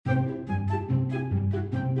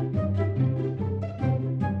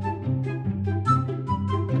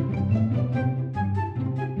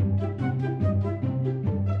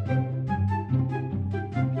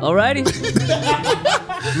Alrighty.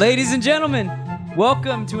 Ladies and gentlemen,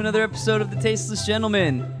 welcome to another episode of The Tasteless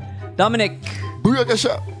Gentleman. Dominic.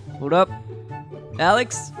 Booyakasha. What up?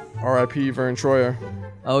 Alex? R.I.P. Vern Troyer.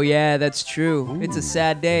 Oh, yeah, that's true. It's a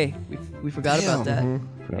sad day. We forgot about that.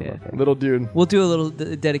 Yeah. Little dude. We'll do a little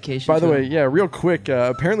dedication. By the to way, him. yeah, real quick,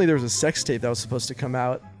 apparently there was a sex tape that was supposed to come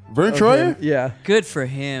out. Vern of Troyer? him. Yeah. Good for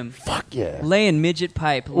him. Fuck yeah. Laying midget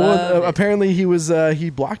pipe. Well, Love it. apparently he was he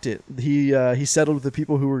blocked it. He settled with the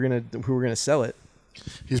people who were gonna sell it.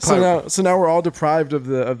 He's So now we're all deprived of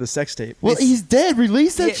the sex tape. Well, he's dead.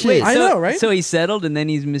 Release that Yeah, shit. wait, I know, right? So he settled and then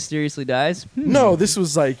he mysteriously dies? No, this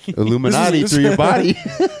was like Illuminati this was- through your body.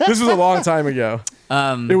 This was a long time ago.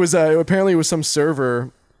 Um, It was apparently it was some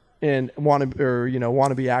server and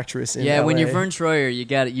wannabe actress. In yeah, when LA. you're Vern Troyer,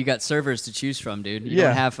 you got servers to choose from, dude. You Yeah,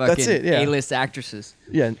 don't have that's fucking it, yeah. A-list actresses.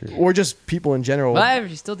 Yeah, or just people in general. But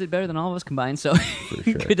you still did better than all of us combined, so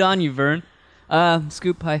sure. good on you, Vern.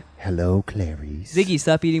 Scoop pie. Hello, Clarice. Ziggy,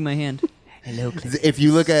 stop eating my hand. Hello, Clarice. If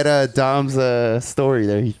you look at Dom's story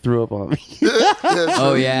there, he threw up on me.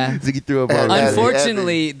 Oh, yeah. Ziggy threw up on me.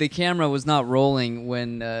 Unfortunately, the camera was not rolling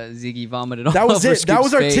when Ziggy vomited all That was over it. That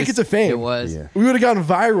was Scoop's our face. ticket to fame. It was. Yeah. We would have gone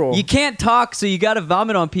viral. You can't talk, so you got to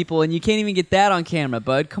vomit on people, and you can't even get that on camera,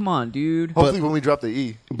 bud. Come on, dude. Hopefully, when we drop the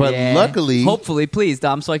E. But Yeah. luckily, Hopefully, please,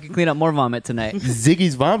 Dom, so I can clean up more vomit tonight.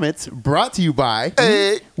 Ziggy's Vomits brought to you by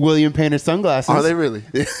Hey. William Painter Sunglasses. Are they really?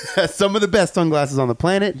 Some of the best sunglasses on the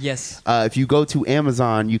planet. Yes. If you go to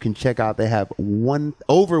Amazon, you can check out. They have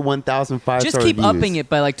over 1,000 five-star Just keep reviews. upping it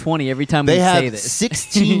by like 20 every time They we say have this.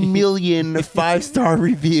 16 million 5-star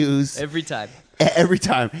reviews Every time. every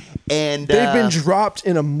time, and They've been dropped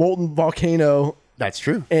in a molten volcano that's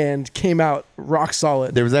true. and came out rock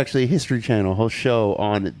solid. There was actually a History Channel whole show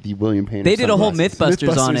on the William Painter. They did a whole sunglasses.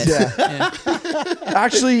 Mythbusters on it. Mythbusters,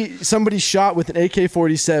 Actually, somebody shot with an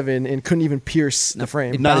AK-47 and couldn't even pierce the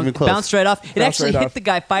frame. Not even close. Bounced right off. It Bounced actually right hit off. the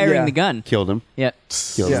guy firing Yeah. the gun. Killed him. Yep.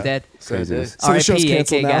 Killed He's him. dead. Craziness. So the show's R.I.P.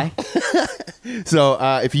 canceled AK now. guy. So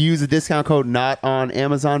if you use the discount code not on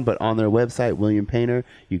Amazon but on their website, William Painter,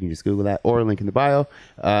 you can just Google that or link in the bio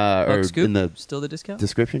or Scoop, in the still the discount?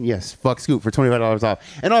 description. Yes, fuck Scoop for $25 off.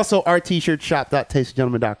 And also our t-shirt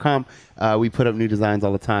shop.tastedgentleman.com. We put up new designs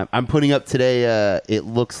all the time. I'm putting up today. It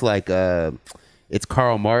looks like it's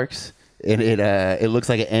Karl Marx. And it looks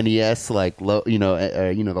like an NES, like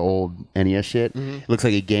the old NES shit. It looks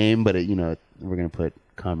like a game, but we're gonna put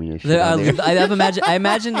communist shit on there. I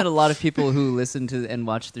imagine that a lot of people who listen to and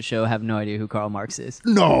watch the show have no idea who Karl Marx is.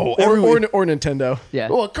 No, Or Nintendo. Yeah,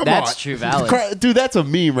 Well, come that's on. true, valid. Dude, that's a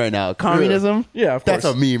meme right now. Communism? Yeah, of That's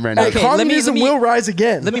course. a meme right now. Okay, let me- Communism will rise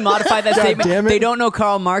again. Let me modify that God statement. damn it. They don't know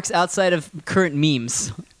Karl Marx outside of current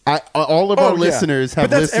memes. All of our Oh, yeah. listeners have But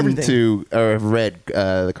that's listened everything. to or have read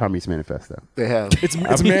the Communist Manifesto. They have. It's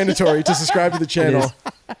mandatory to subscribe to the channel.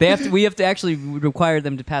 We have to actually require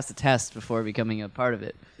them to pass the test before becoming a part of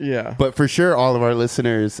it. Yeah. But for sure, all of our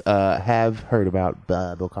listeners have heard about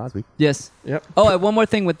Bill Cosby. Yes. Yep. Oh, one more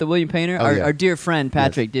thing with the William Painter. Oh, yeah. Our dear friend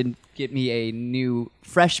Patrick did get me a new,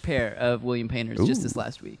 fresh pair of William Painters just Ooh. this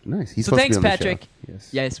last week. Nice. He's So supposed thanks, to be on the Patrick. show. Yes.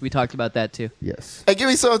 Yes, we talked about that too. Yes. Hey, give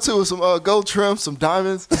me some too. Some gold trim, some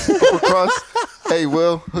diamonds, uppercross. Hey,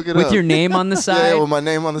 Will, hook it up. With your name on the side, Yeah, with my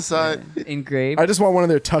name on the side. engraved. I just want one of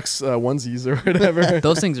their tux onesies or whatever.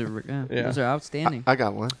 Those things are Yeah. those are outstanding. I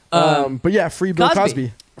got one. But yeah, free Bill Cosby.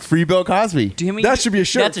 Cosby. Free Bill Cosby. That should be a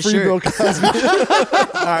shirt. That's a free shirt. Bill Cosby.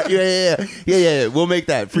 All right, yeah. We'll make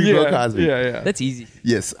that free Bill Cosby. Yeah. That's easy.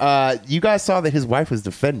 Yes. You guys saw that his wife was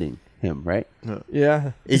defending him, right?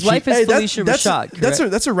 Yeah. His wife is Felicia Rashad.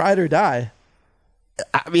 That's a ride or die.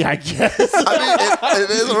 I mean, I guess. I mean, it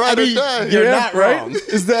is right or die. You're not wrong.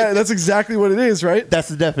 Is that's exactly what it is, right? That's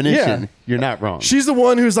the definition. Yeah. You're not wrong. She's the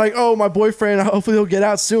one who's like, "Oh, my boyfriend. Hopefully, he'll get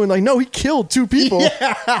out soon." Like, no, he killed 2 people.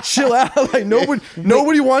 Chill out. Like,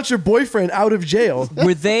 nobody wants your boyfriend out of jail.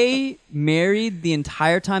 Were they married the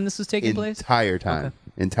entire time this was taking place? Entire time.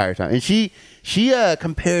 And she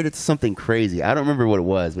compared it to something crazy. I don't remember what it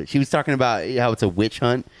was, but she was talking about how it's a witch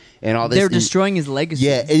hunt and all this. They're destroying his legacy.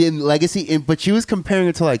 Yeah, in legacy, but she was comparing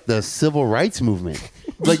it to like the civil rights movement.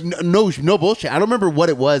 Like no bullshit. I don't remember what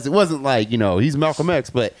it was. It wasn't like he's Malcolm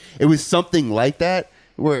X, but it was something like that.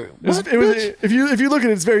 Where It was, if you look at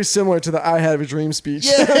it, it's very similar to the "I Have a Dream" speech.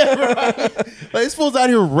 like this fool's out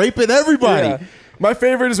here raping everybody. Yeah. My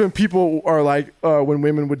favorite is when people are like, when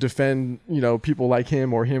women would defend, people like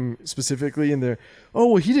him or him specifically, and they're, "Oh,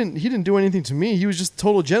 well, he didn't do anything to me. He was just a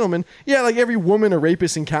total gentleman." Yeah, like every woman a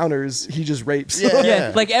rapist encounters, he just rapes.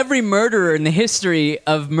 Yeah, like every murderer in the history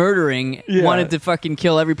of murdering wanted to fucking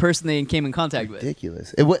kill every person they came in contact with.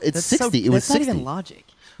 Ridiculous. It's That's 60. So, it was that's 60. not even logic.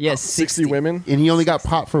 Yeah, 60 women. and he only got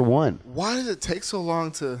popped for one. Why did it take so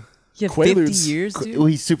long to? Yeah, 50 Quaaludes. years, dude. Well,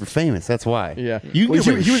 he's super famous. That's why. Yeah, you can Well, get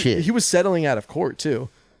away with shit. he was settling out of court too.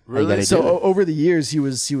 You gotta So do it. over the years, he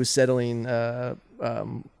was settling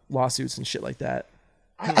lawsuits and shit like that.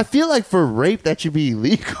 I feel like for rape that should be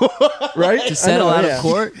illegal. Right? To settle I know, out yeah. of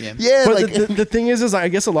court. Yeah. Yeah, But like the thing is I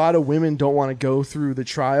guess a lot of women don't want to go through the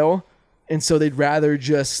trial, and so they'd rather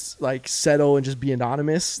just like settle and just be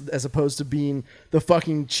anonymous as opposed to being the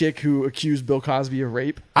fucking chick who accused Bill Cosby of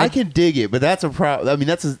rape. I can dig it, but that's a problem. I mean,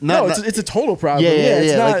 that's a, not. No, it's a total problem. yeah,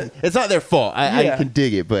 It's not. like, it's not their fault. I Yeah. can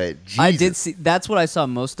dig it, but Jesus. I did see. That's what I saw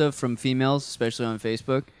most of from females, especially on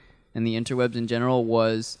Facebook and the interwebs in general.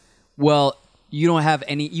 Was, well, you don't have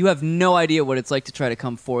any. You have no idea what it's like to try to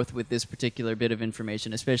come forth with this particular bit of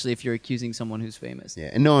information, especially if you're accusing someone who's famous. Yeah,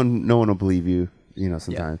 and no one will believe you. You know,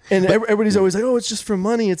 sometimes. And everybody's always like, "Oh, it's just for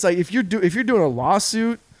money." It's like if you're doing a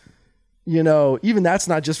lawsuit, you know, even that's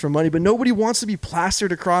not just for money. But nobody wants to be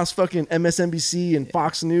plastered across fucking MSNBC and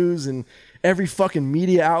Fox News and every fucking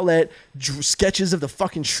media outlet sketches of the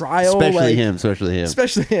fucking trial. Especially like, him.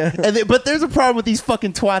 Especially him. But there's a problem with these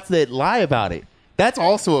fucking twats that lie about it. That's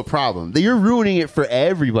also a problem. You're ruining it for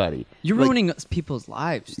everybody. You're Like, ruining people's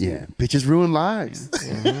lives. Dude. Yeah, bitches ruin lives.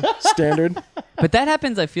 Standard. But that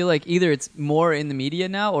happens. I feel like either it's more in the media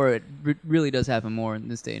now, or it really does happen more in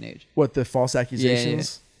this day and age. What, the false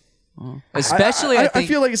accusations? Especially, I think.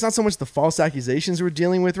 feel like it's not so much the false accusations we're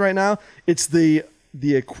dealing with right now. It's the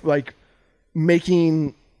like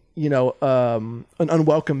making, you know, an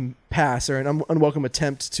unwelcome pass or an unwelcome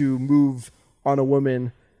attempt to move on a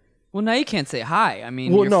woman. Well, now you can't say hi. I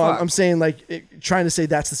mean, Well, you're no, fucked. I'm saying like trying to say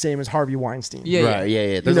that's the same as Harvey Weinstein. Yeah, Right,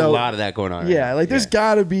 yeah. There's You know, a lot of that going on. right Yeah, now. like there's Yeah.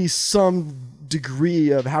 got to be some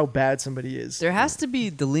degree of how bad somebody is. There has to be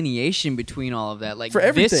delineation between all of that. Like, For this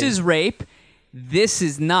everything. is rape, this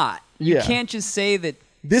is not. You Yeah. can't just say that.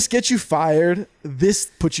 This gets you fired. This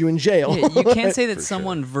puts you in jail. Yeah, you can't say that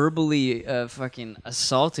someone verbally fucking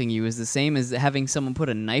assaulting you is the same as having someone put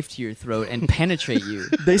a knife to your throat and penetrate you.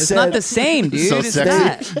 They It's said- not the same, dude. So it's sexy.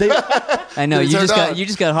 not. they I know They you turned just got on. you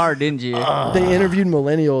just got hard, didn't you? they interviewed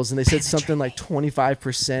millennials and they said something like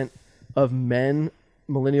 25% of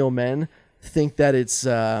millennial men think that it's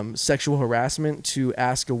sexual harassment to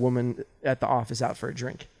ask a woman at the office out for a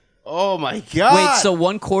drink. Oh my god. Wait, so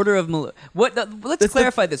 1/4 of what? Let's That's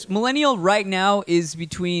clarify this. Millennial right now is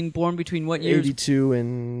born between what years? 82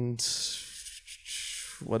 and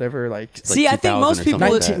whatever, like See, I think 2000 most or people.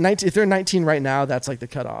 something like that. 19, if they're 19 right now, that's like the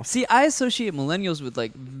cutoff. See, I associate millennials with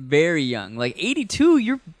like very young. Like 82,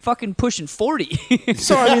 you're fucking pushing 40.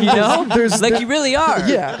 So I mean, you know, there's like you really are.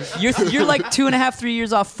 Yeah. you're like 2.5, 3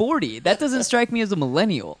 years off 40. That doesn't strike me as a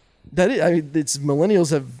millennial. that is, I mean, it's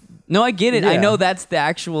millennials have. No, I get it. I Yeah. know that's the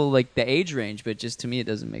actual like the age range, but just to me, it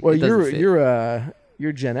doesn't make. Well, it doesn't fit.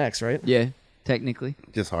 you're Gen X, right? yeah, technically.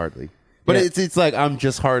 just hardly. But Yeah. it's like I'm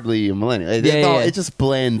just hardly a millennial. Yeah. It just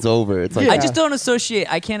blends over. It's like Yeah. I just don't associate.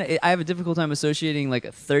 I have a difficult time associating like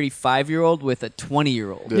a 35-year-old with a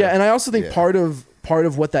 20-year-old. Yeah, and I also think Yeah. part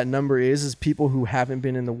of what that number is people who haven't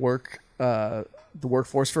been in the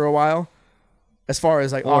workforce for a while, as far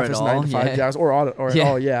as like Or at office all, 9 to 5 yeah. jobs or Yeah.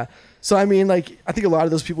 all, yeah. So I mean, like I think a lot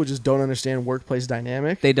of those people just don't understand workplace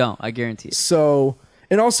dynamic. They don't. I guarantee it. So,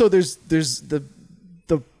 and also there's the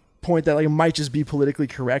point that like it might just be politically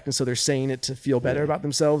correct, and so they're saying it to feel better about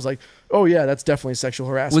themselves. Like, oh yeah, that's definitely sexual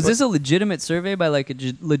harassment. Was But- this a legitimate survey by like a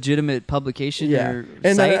legitimate publication yeah? or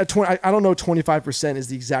And site? I don't know, 25% is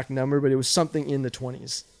the exact number, but it was something in the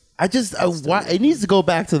 20s. why it needs to go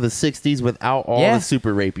back to the 60s without all Yeah. the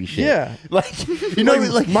super rapey shit. Yeah. Like you know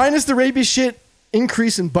like minus the rapey shit,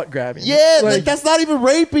 increase in butt grabbing. yeah, like that's not even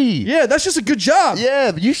rapey. yeah, that's just a good job.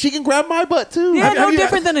 Yeah, she can grab my butt too. yeah, have no you-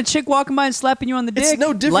 different than a chick walking by and slapping you on the dick. It's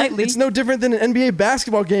no different. Lightly. It's no different than an NBA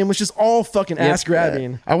basketball game, which is all fucking ass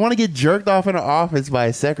grabbing. I want to get jerked off in an office by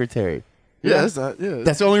a secretary. Yeah, that's not. Yeah,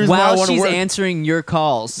 That's the only reason why I While want to she's work. answering your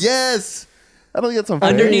calls. Yes, I don't think that's unfair.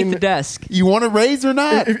 Underneath mean- the desk. You want to raise or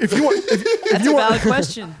not? If you want, if That's you a want, valid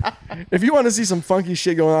question. if you want to see some funky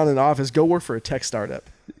shit going on in the office, go work for a tech startup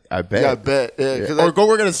I bet. yeah, I bet. Yeah, Yeah. 'cause Or go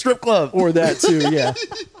work at a strip club. or that too. Yeah,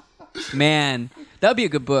 Man, that would be a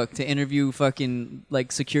good book to interview fucking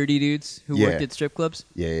like security dudes who Yeah. worked at strip clubs.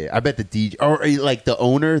 Yeah, I bet the DJ or like the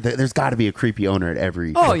owner. There's got to be a creepy owner at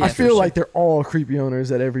every. Oh, yeah. I for feel sure. like they're all creepy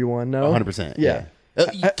owners at everyone. No, 100%. Yeah.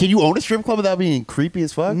 Can you own a strip club without being creepy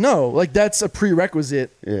as fuck? No, like that's a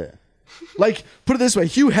prerequisite. Yeah. Like, put it this way: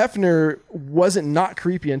 Hugh Hefner wasn't not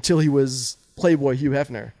creepy until he was Playboy Hugh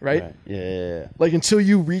Hefner, right? Yeah. Like until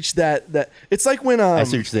you reach that it's like when I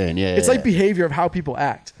see what you're saying. Yeah. it's like behavior of how people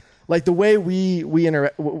act. like the way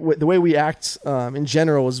the way we act in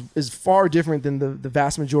general is far different than the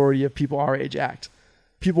vast majority of people our age act.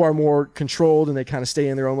 People are more controlled and they kind of stay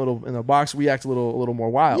in their own little in a box. We act a little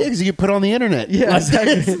more wild. Yeah, because you get put on the internet. Yeah,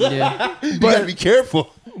 exactly. Yeah. You gotta be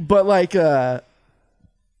careful. But like, if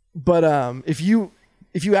you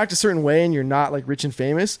act a certain way and you're not like rich and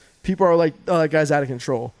famous, people are like, oh, that guy's out of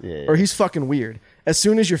control, Yeah. or he's fucking weird. As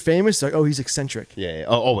soon as you're famous, it's like, oh, he's eccentric. Yeah.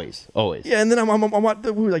 Oh, always. Yeah, and then I'm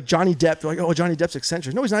like Johnny Depp. They're like, oh, Johnny Depp's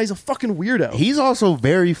eccentric. No, he's not. He's a fucking weirdo. He's also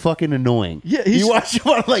very fucking annoying. Yeah, you watch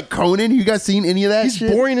him on like Conan. You guys seen any of that? He's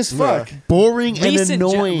shit? boring as fuck. Boring and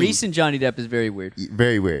annoying. Recent Johnny Depp is very weird.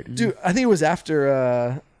 Very weird. Dude, I think it was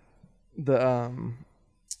after the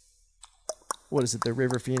what is it? The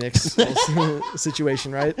River Phoenix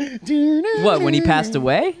situation, right? What, when he passed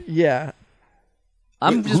away? Yeah.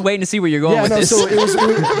 I'm just waiting to see where you're going Yeah, with no. this. So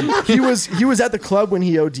he was at the club when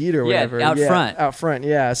he OD'd or whatever. out front. Out front.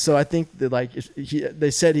 Yeah. So I think that like they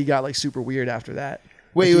said he got like super weird after that.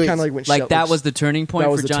 Wait, he wait. kind of like went like shell- that was the turning point that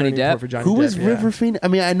was for the Johnny turning Depp. point for Johnny Who Depp, was yeah. River Phoenix? I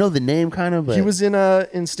mean, I know the name kind of, but He was in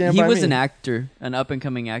Stand He By was Me. an actor, an up and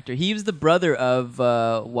coming actor. He was the brother of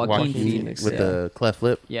Joaquin Phoenix. with yeah. the cleft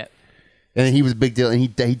lip, Yeah. and he was a big deal, and he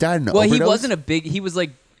died in an Well, overdose. he wasn't a big. He was like.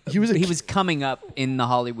 He was He was coming up in the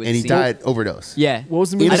Hollywood and he scene. died overdose. Yeah. What was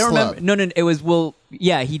the In movie? a I don't club. remember. No. It was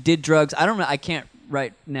yeah. He did drugs. I don't know. I can't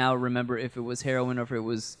right now remember if it was heroin or if it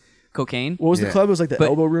was cocaine. What was the Yeah. club? It was like the But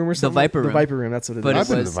Elbow Room or the something. Viper Room. The Viper Room. That's what it But is. I've it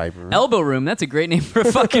been to was the Viper Room. Elbow Room. That's a great name for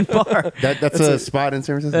a fucking bar. That's a spot in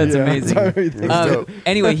San Francisco. That's Yeah, amazing. that's how everything's dope.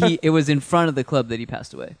 Anyway, it was in front of the club that he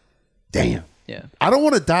passed away. Damn. Yeah. I don't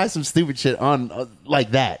want to die some stupid shit on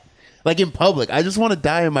like that, like in public. I just want to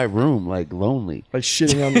die in my room, like lonely. Like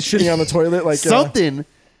shitting on the toilet. Like Something.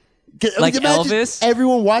 Like imagine Elvis?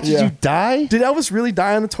 Everyone watches Yeah. you die. Did Elvis really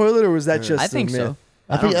die on the toilet, or was that just? I think a so. myth?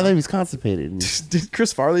 I think he was constipated. Did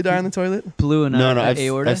Chris Farley die on the toilet? Blew an No,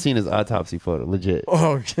 aorta. I've seen his autopsy photo. Legit.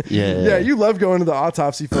 Oh, Yeah. yeah. You love going to the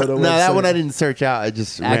autopsy photo. No, that website. one I didn't search out. I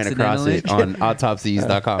just ran across it on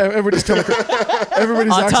autopsies.com. Everybody's coming.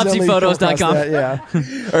 Everybody's accidentally come across Autopsyphotos.com.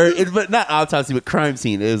 that, Yeah. But not autopsy, but crime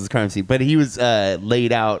scene. It was a crime scene. But he was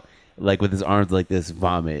laid out like with his arms like this,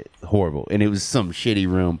 vomit, horrible, and it was some shitty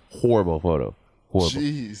room. Horrible photo. Horrible.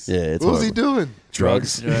 Jeez. Yeah, it's what was he horrible. doing?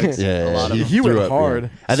 Drugs. Yeah, A lot of them. He threw went up, hard. yeah.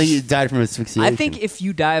 I think he died from asphyxiation. I think if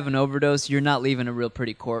you die of an overdose, you're not leaving a real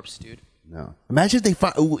pretty corpse, dude. no. Imagine if they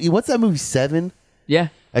find. What's that movie? Seven. Yeah.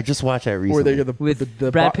 I just watched that recently. Or they get the With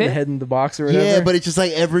the Brad the Pitt? head in the box or whatever. yeah, but it's just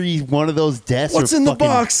like every one of those deaths. What's are in the fucking-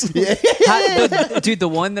 box? Yeah. Dude, the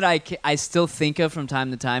one that I still think of from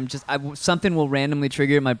time to time, something will randomly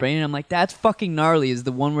trigger in my brain, and I'm like, that's fucking gnarly. Is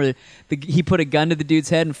the one where he put a gun to the dude's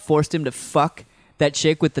head and forced him to fuck that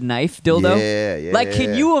chick with the knife dildo? Yeah. Like,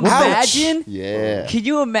 can you imagine? Yeah. Can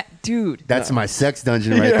you imagine, dude? That's my sex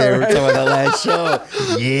dungeon right Yeah, there. right. We're talking about the last show.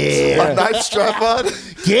 Yeah. A knife strap on?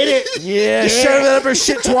 Get it? Yeah, shove that up her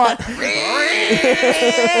shit twat.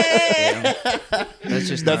 That's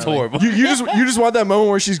just That's gnarly. horrible. You just want that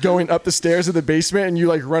moment where she's going up the stairs of the basement and you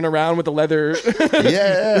like run around with the leather.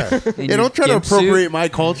 Yeah. In Yeah, don't try to your gimp suit. appropriate my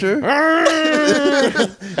culture.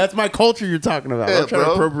 That's my culture you're talking about. Yeah, Don't try to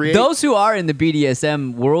bro. appropriate. Those who are in the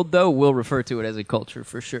BDSM world, though, will refer to it as a culture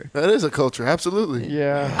for sure. That is a culture, absolutely.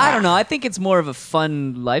 Yeah. I don't know. I think it's more of a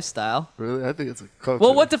fun lifestyle. Really? I think it's a culture.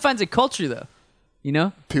 Well, what defines a culture, though? You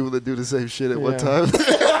know? People that do the same shit at one Yeah. time.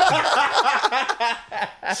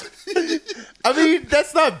 I mean,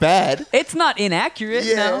 that's not bad. It's not inaccurate.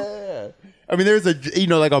 Yeah. No. I mean, there's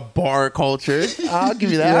like a bar culture. I'll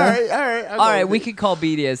give you that. All right. I'll All go right, with we it. could call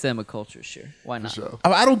BDSM a culture, sure. Why not? So,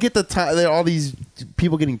 I don't get there are all these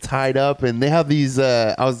people getting tied up, and they have these.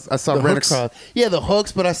 I saw The ran hooks? across. Yeah, the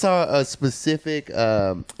hooks. But I saw a specific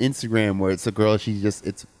Instagram where it's a girl.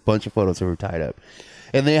 It's a bunch of photos of her tied up,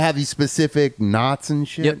 and they have these specific knots and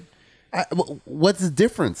shit. Yep. What's the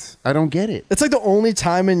difference? I don't get it. It's like the only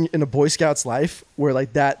time in a Boy Scout's life where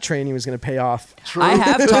like that training was going to pay off. true. I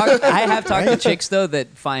have talked to chicks though that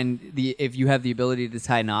find if you have the ability to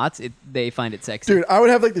tie knots, they find it sexy. Dude, I would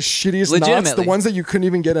have like the shittiest knots, Legitimately. the ones that you couldn't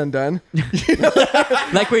even get undone.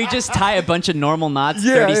 Like where you just tie a bunch of normal knots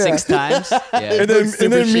Yeah, 36 times. Yeah. And then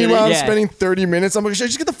Super meanwhile, I'm shitty. Yeah. spending 30 minutes. I'm like, should I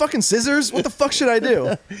just get the fucking scissors? What the fuck should I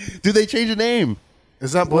do? Do they change the name?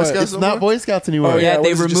 It's not Boy What? Scouts It's no not more? Boy Scouts anymore. Oh, yeah. Yeah, what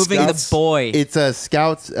they're is it, just removing the Scouts? boy. It's a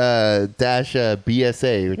Scouts dash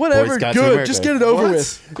BSA. which Whatever, Boy Scouts of good. America. Just get it over What?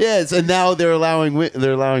 with. Yeah, so now they're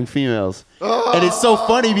allowing females, and it's so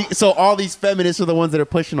funny. So all these feminists are the ones that are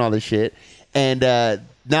pushing all this shit, and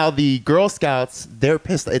now the Girl Scouts, they're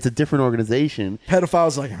pissed. It's a different organization.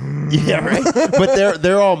 Pedophiles like, Yeah, right. But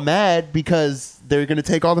they're all mad because they're gonna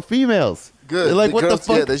take all the females. Good. They're like, what Girls, the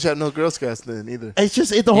fuck? Yeah, they should have no Girl Scouts then either. It's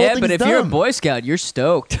just the whole Yeah, thing's but if dumb. you're a Boy Scout, you're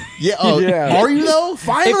stoked. Yeah. Oh, Yeah. Are you though?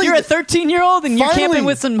 Finally. If you're a 13-year-old and you're Finally. camping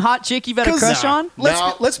with some hot chick you've had a 'Cause, crush on,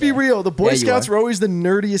 let's be real. The Boy Yeah, you Scouts are. were always the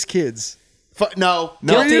nerdiest kids. No.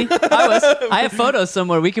 guilty. I have photos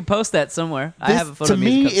somewhere. We could post that somewhere. I have a photo To of me.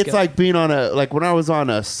 me, as a Cub it's Scout. like being on when I was on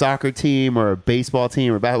a soccer team or a baseball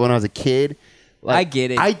team or back when I was a kid. Like, I get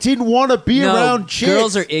it. I didn't want to be no, around chicks.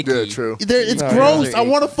 girls are icky. Yeah, true. It's No, gross. girls are I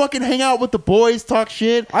want to fucking hang out with the boys, talk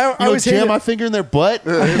shit. I always jam hated- my finger in their butt.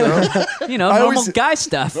 You know, I normal always- guy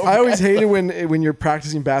stuff. I always hated when you're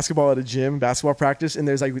practicing basketball at a gym, basketball practice, and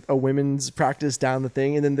there's like a women's practice down the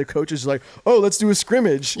thing, and then the coach is like, "Oh, let's do a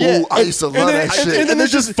scrimmage." Yeah. Ooh, I used to love that shit. and then they're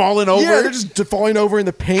just falling over. Yeah, they're just falling over in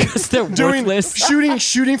the paint. 'Cause they're worthless.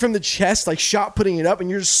 shooting from the chest, like shot putting it up, and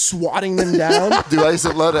you're just swatting them down. Dude, I used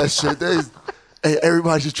to love that shit. Hey,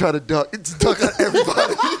 everybody just try to dunk. It's dunk on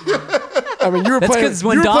everybody. I mean, you were That's playing. because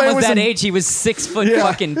when you were Don playing was with that some- age, he was 6 foot Yeah.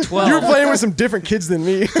 fucking 12. You were playing with some different kids than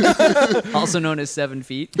me. also known as 7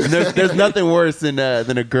 feet. And there's nothing worse than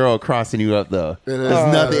a girl crossing you up though. It is.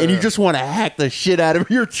 There's nothing, and you just want to hack the shit out of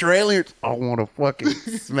her. You're trailing. I want to fucking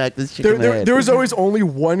smack this shit in the head. there was always only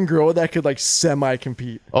one girl that could like semi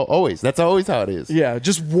compete. Oh, always. That's always how it is. Yeah,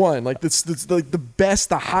 just one. Like that's like the best,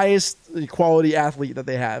 the highest quality athlete that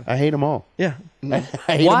they have. I hate them all. Yeah. I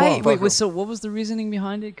hate 'em Why? all. Wait, so what was the reasoning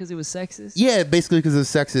behind it? Because it was sexist? Yeah, basically because of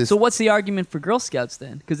sexist. So what's the argument for Girl Scouts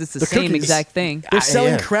then? Because it's the, The same cookies. exact thing. They're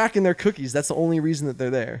selling yeah. crack in their cookies. That's the only reason that they're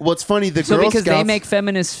there. What's funny, the So Girl because Scouts, they make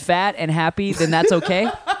feminists fat and happy, then that's okay?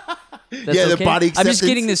 That's Yeah, the okay? body I'm just acceptance.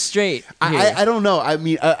 getting this straight. here. I don't know. I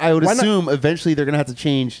mean, I would Why not- assume eventually they're gonna have to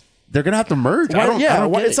change. They're gonna have to merge. I don't get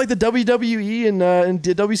it's it. like the WWE and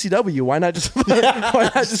WCW. Why not just why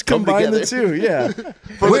not just Come combine the together. two? Yeah.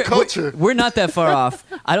 For the culture. We're not that far off.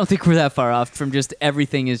 I don't think we're that far off from just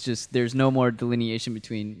everything is just there's no more delineation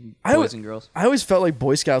between I boys would- and girls. I always felt like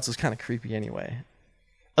Boy Scouts was kind of creepy anyway.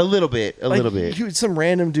 a little bit. Like, you- some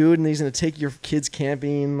random dude and he's gonna take your kids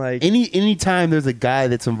camping. Like Any time there's a guy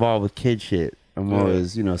that's involved with kid shit, I'm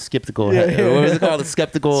always skeptical. Yeah, What was it called? The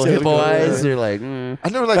skeptical Skeptical, hippo eyes. yeah. They're like, I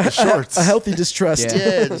never liked the shorts. a healthy distrust.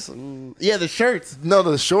 Yeah. yeah, yeah, the shirts. No,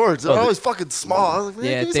 the shorts. They're Oh, the- always fucking small. I was like, man,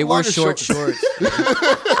 Yeah, give me they some were longer short shorts.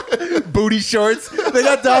 Booty shorts. They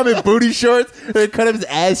got Dom in booty shorts. They cut up his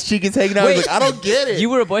ass cheek is hanging out. Wait, He's like, I don't get it. You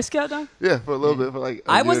were a Boy Scout, Don? Yeah, for a little bit. For like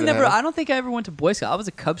a I year was and a never. half. I don't think I ever went to Boy Scout. I was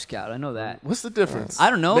a Cub Scout. I know that. What's the difference? I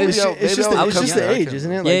don't know. Maybe It's, I'll- it's just maybe I'll the, it's come just the down. age,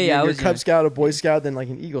 isn't it? Like Yeah, yeah, I You're was Cub young. Scout, a Boy Scout, then like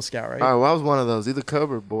an Eagle Scout, right? All right, well, I was one of those, either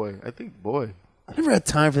Cub or boy. I think boy. I never had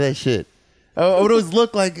time for that shit. I would always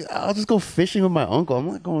look like I'll just go fishing with my uncle. I'm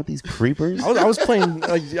not going with these creepers. I was playing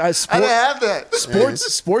like I didn't have that.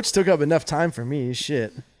 sports took up enough time for me.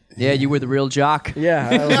 Shit. Yeah, you were the real jock. Yeah.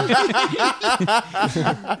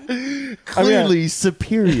 Clearly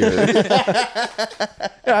superior.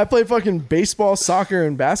 I played fucking baseball, soccer,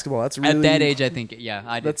 and basketball. That's really At that age, I think. Yeah,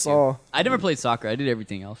 I did. That's too. all. I never played soccer. I did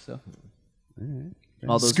everything else. So.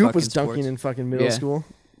 All those Scoop was fucking dunking sports. in fucking middle Yeah. school.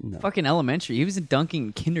 Fucking elementary. He was dunking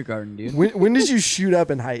in kindergarten, dude. When did you shoot up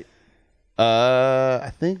in height?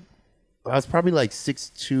 I think I was probably like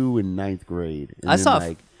 6'2" in ninth grade. And I then, saw.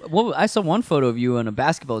 like, I saw one photo of you on a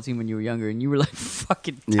basketball team when you were younger, and you were like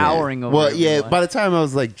fucking yeah. towering over. Well, yeah. everyone. By the time I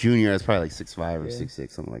was like junior, I was probably like 6'5" or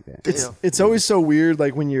 6'6", something like that. It's always so weird,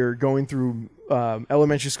 like when you're going through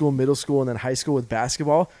elementary school, middle school, and then high school with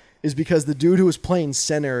basketball, is because the dude who was playing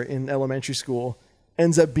center in elementary school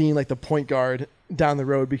ends up being like the point guard down the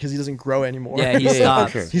road because he doesn't grow anymore. Yeah, he Yeah,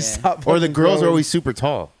 stopped. for sure. He Yeah. stopped. Or the fucking girls are growing. always super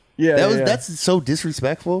tall. Yeah, That's so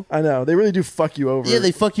disrespectful. I know they really do fuck you over. Yeah,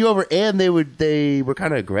 they fuck you over, and they were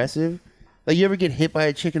kind of aggressive. Like, you ever get hit by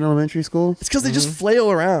a chick in elementary school? It's because they just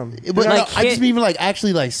flail around. But Like no, I hit- just mean like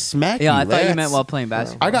actually like smack Yeah, you. I thought you Like, meant while playing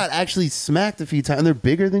basketball. I got actually smacked a few times, and they're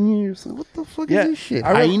bigger than you. You're just like, what the fuck Yeah, is this shit?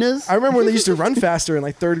 I Hyenas? remember when they used to run faster in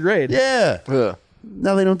like third grade. Yeah. Yeah.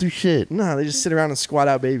 Now they don't do shit No, they just sit around and squat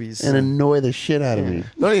out babies. and annoy the shit out of me.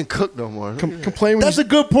 Don't even cook no more. Complain when That's you, a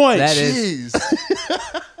good point. That is-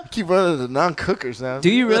 Jeez. Keep running to non-cookers now. Do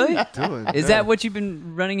you really? What are you doing? Is Yeah. that what you've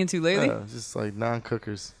been running into lately? Yeah, just like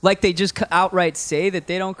non-cookers. Like they just outright say that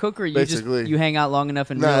they don't cook, or you Basically. you hang out long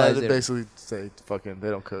enough and Nah, realize they it. basically say fucking they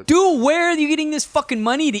don't cook. Dude, where are you getting this fucking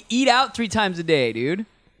money to eat out 3 times a day, dude?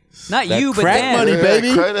 Not That you, but crack Dan. money,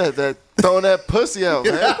 baby. Crack that throwing that pussy out,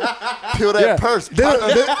 man. Peel that Yeah. purse.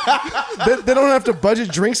 they don't have to budget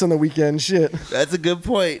drinks on the weekend. Shit. That's a good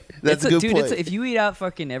point. That's It's a good dude, point. if you eat out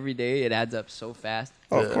fucking every day, it adds up so fast.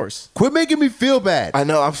 Oh, of course. Quit making me feel bad. I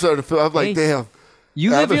know. I'm starting to feel. I'm like, Hey. damn.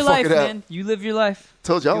 You I've live been your life, fucking up. man. You live your life.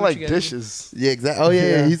 Told you I Do what like you gotta do. dishes, Yeah, exactly. Oh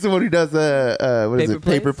yeah, he's the one who does what is Paper it?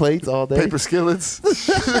 Paper plates all day. paper skillets,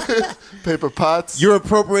 paper pots. You're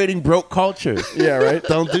appropriating broke culture. Yeah, right.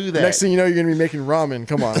 Don't do that. Next thing you know, you're gonna be making ramen.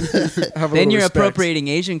 Come on. Have a Then little you're respect. appropriating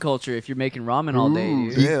Asian culture if you're making ramen all day,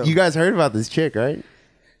 dude. Damn. You guys heard about this chick, right?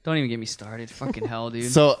 Don't even get me started. Fucking hell,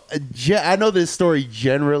 dude. So I know this story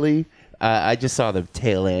generally. I just saw the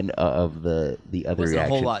tail end of the other Wasn't a reaction.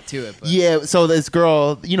 whole lot to it, but Yeah, so this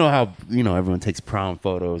girl, you know how everyone takes prom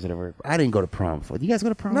photos, whatever. I didn't go to prom. Do you guys go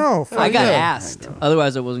to prom? No, I got yeah. asked.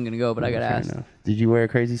 Otherwise, I wasn't gonna go, but I got Fair asked. enough. Did you wear a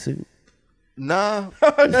crazy suit? Nah.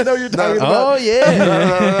 I know you're talking Oh about. yeah.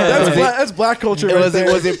 That's black culture. Right was there.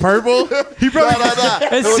 it purple?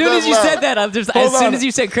 As soon as you said that, I'm just. As Hold soon on. as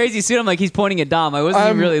you said crazy suit, I'm like, he's pointing at Dom. I wasn't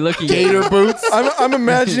even really looking. at Gator boots. I'm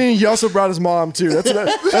imagining he also brought his mom too.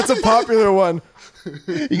 That's a popular one.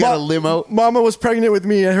 You got a limo. Mama was pregnant with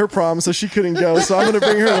me at her prom, so she couldn't go. So I'm gonna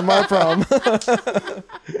bring her to my prom.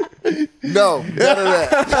 No, none of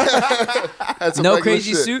that. That's some No regular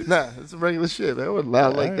crazy shit. suit? Nah, it's a regular shit, man. I wasn't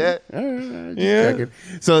loud like that. Yeah. Checking.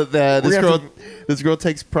 So this We're gonna this girl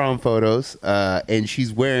takes prom photos, and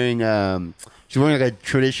she's wearing like a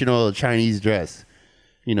traditional Chinese dress.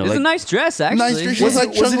 You know, It was like a nice dress, actually. Nice dress. Was, like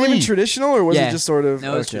was it Chun-Li. even traditional, or was Yeah. it just sort of?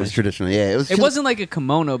 No, it was it was traditional. Yeah, It wasn't like a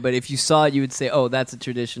kimono, but if you saw it, you would say, "Oh, that's a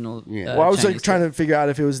traditional." Yeah. Well, I was like Chinese trying dress. to figure out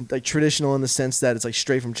if it was like traditional in the sense that it's like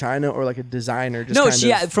straight from China, or like a designer. Just No, kind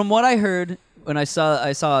she. of, From what I heard when I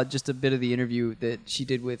saw just a bit of the interview that she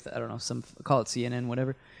did with I don't know call it CNN,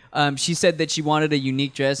 whatever. She said that she wanted a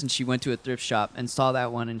unique dress, and she went to a thrift shop and saw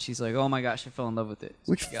that one, and she's like, "Oh my gosh, I fell in love with it."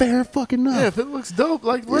 So which she got it. fair fucking enough. Yeah, if it looks dope,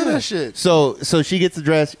 like wear that shit. So she gets the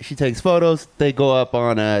dress. She takes photos. They go up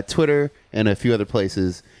on Twitter and a few other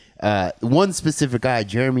places. One specific guy,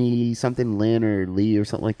 Jeremy something Lin or Lee or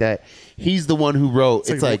something like that. He's the one who wrote.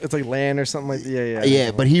 it's like land or something like that.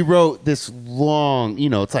 Yeah, but he wrote this long,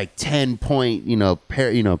 it's like 10-point,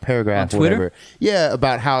 paragraph On or Twitter? whatever. Yeah,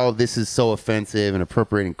 about how this is so offensive and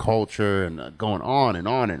appropriating culture and going on and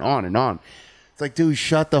on and on and on. It's like, dude,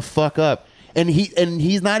 shut the fuck up. And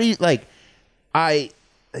he's not even like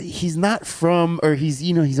he's not from, or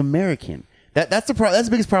he's American. That's the that's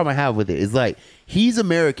the biggest problem I have with it. Is like he's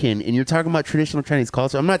American and you're talking about traditional Chinese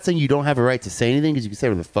culture. I'm not saying you don't have a right to say anything because you can say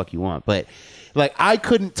whatever the fuck you want, but like I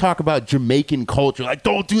couldn't talk about Jamaican culture. Like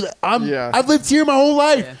don't do that. I've lived here my whole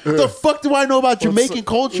life. Yeah. What the fuck do I know about Jamaican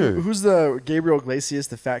culture? Who's the Gabriel Iglesias,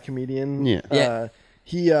 the fat comedian? Yeah. Yeah.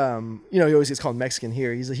 He he always gets called Mexican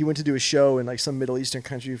here. He went to do a show in like some Middle Eastern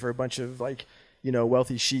country for a bunch of like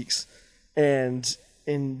wealthy sheiks, and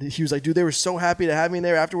he was like, dude, they were so happy to have me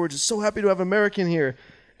there afterwards. Just so happy to have American here.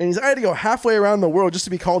 And he's like, I had to go halfway around the world just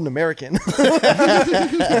to be called an American.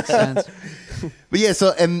 Makes sense. But yeah,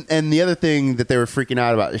 so and the other thing that they were freaking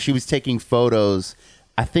out about is she was taking photos.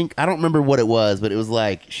 I don't remember what it was, but it was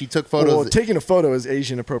like she took photos. Well, taking a photo is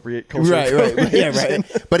Asian appropriate culture. Right, yeah, right.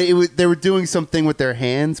 But they were doing something with their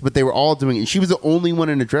hands, but they were all doing it. And she was the only one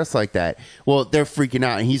in a dress like that. Well, they're freaking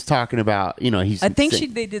out, and he's talking about, he's. I think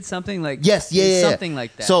saying- they did something like Yes, yeah, something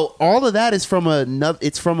like that. So all of that is from a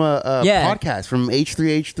Yeah. podcast from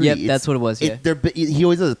H3H3. Yep, that's what it was, yeah. He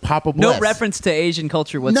always does Papa no Bless. reference to Asian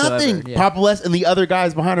culture whatsoever. Nothing. Yeah. Papa Bless and the other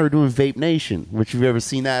guys behind her are doing Vape Nation, which if you've ever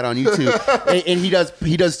seen that on YouTube. and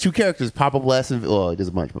he does two characters, Papa Bless and he does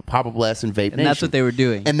a bunch, but Papa Bless and Vape Nation. And that's what they were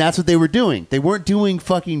doing. And that's what they were doing. They weren't doing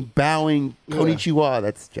fucking bowing konnichiwa.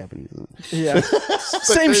 That's Japanese. Isn't it? Yeah.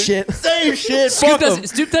 Same shit. Same shit. Stoop Fuck 'em.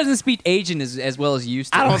 Stoop doesn't speak Asian as well as you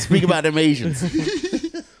used to. I don't speak about them Asians.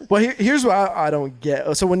 Well, here's what I don't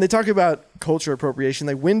get. So when they talk about culture appropriation,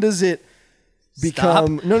 like when does it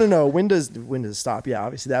become? Stop? No. When does it stop? Yeah,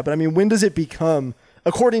 obviously that. But I mean, when does it become?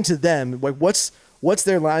 According to them, like what's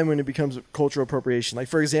their line when it becomes cultural appropriation? Like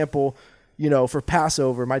for example, for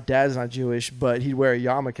Passover, my dad's not Jewish, but he'd wear a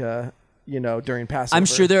yarmulke, during Passover. I'm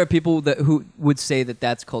sure there are people who would say that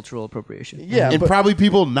that's cultural appropriation. Yeah, and but probably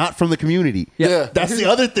people not from the community. Yeah. That's the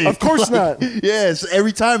other thing. Of course not. Yes,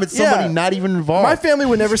 every time it's somebody Yeah. not even involved. my family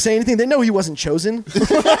would never say anything. They know he wasn't chosen.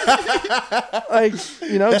 Like,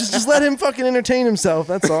 just let him fucking entertain himself.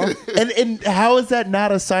 That's all. and how is that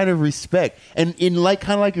not a sign of respect? And in like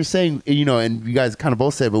kind of like you're saying, and you guys kind of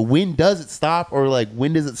both said, but when does it stop, or like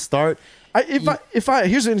when does it start? If I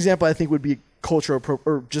here's an example I think would be cultural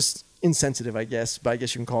or just insensitive, I guess, but I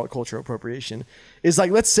guess you can call it cultural appropriation. Is like,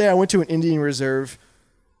 let's say I went to an Indian reserve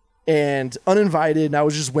and uninvited, and I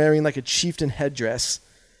was just wearing like a chieftain headdress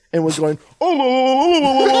and was going,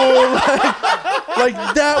 like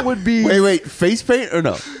that would be Wait, face paint or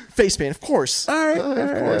no? Face paint, of course. All right,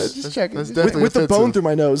 Of course. just checking. That's With, definitely with the bone offensive. through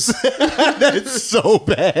my nose. That's so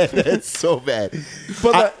bad. That's so bad.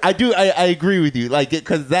 But I agree with you, like,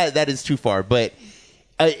 because that is too far. But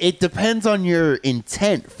it depends on your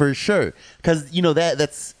intent for sure. Because you know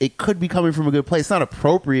that's it could be coming from a good place. It's not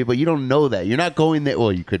appropriate, but you don't know that. You're not going there.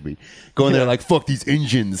 Well, you could be going there like fuck these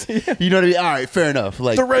Indians. You know what I mean? All right, fair enough.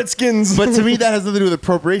 Like the Redskins. But to me, that has nothing to do with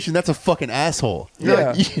appropriation. That's a fucking asshole.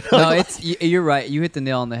 Yeah. You know? No, you're right. You hit the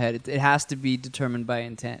nail on the head. It has to be determined by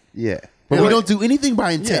intent. Yeah. But we don't do anything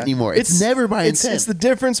by intent anymore. It's never by intent. It's the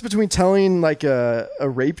difference between telling like a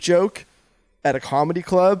rape joke at a comedy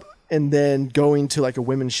club and then going to like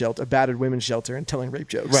a battered women's shelter and telling rape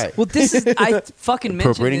jokes. Right. Well, this is I fucking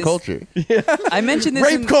mentioned Appropriating this. culture. I mentioned this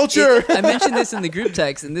Rape culture. I mentioned this in the group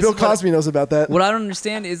text, and this Bill is what- Cosby knows about that. What I don't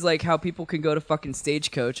understand is like how people can go to fucking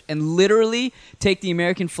Stagecoach and literally take the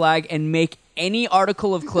American flag and make any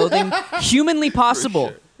article of clothing humanly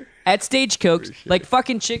possible at Stagecoach, like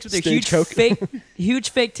fucking chicks with their huge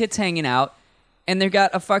fake tits hanging out, and they've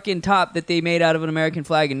got a fucking top that they made out of an American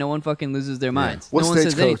flag, and no one fucking loses their minds. What's no one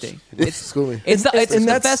says Stagecoach? anything. School me. It's And the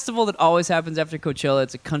that's- festival that always happens after Coachella.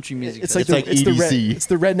 It's a country music. It's festival. like, It's the, like it's, the EDC. it's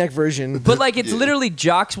the redneck version. But like it's literally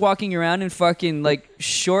jocks walking around in fucking like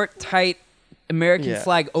short, tight American Yeah.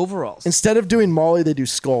 flag overalls. Instead of doing Molly, they do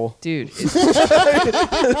Skull. Dude, it's,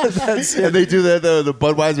 And they do the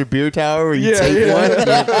Budweiser beer tower where you Yeah, take yeah. one.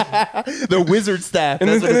 The wizard staff. And,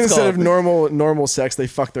 That's then, what and it's instead called. of normal sex, they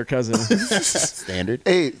fuck their cousin. Standard.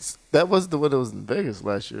 Hey, that was the one that was in Vegas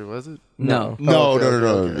last year, was it? no. No, Okay, no, no, okay,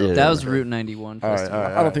 no. okay. Yeah, That yeah. was Route 91 festival.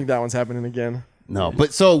 I don't think that one's happening again. No,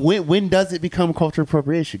 but so when does it become cultural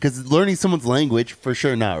appropriation? Because learning someone's language, for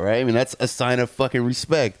sure not, right? I mean, that's a sign of fucking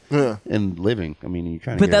respect and living. I mean, you're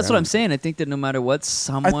trying to But get that's what around. I'm saying. I think that no matter what,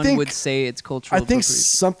 someone think- would say it's cultural I think appropriation.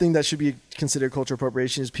 something that should be considered cultural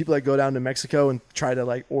appropriation is people that go down to Mexico and try to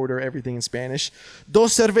like order everything in Spanish.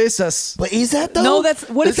 Dos cervezas. But is that though? No, that's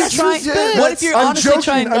what if you're That's trying? legit. What if you're I'm honestly joking.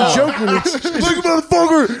 trying? I'm joking. Look,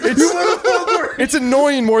 motherfucker! It's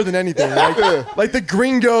annoying more than anything. Like the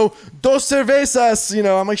gringo, dos cervezas. You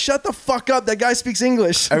know, I'm like, shut the fuck up. That guy speaks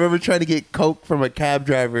English. I remember trying to get coke from a cab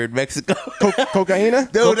driver in Mexico.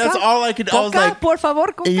 Cocaina. Dude, that's all I could. I was Coca, like, por favor,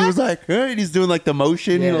 and he coca. was like, hey, and he's doing like the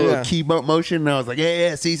motion, you know, Yeah. the key bump motion. And I was like,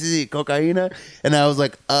 yeah, sí, cocaína. And I was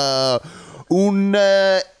like, un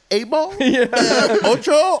A-ball?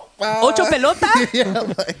 Ocho? Ocho pelota. Yeah, I'm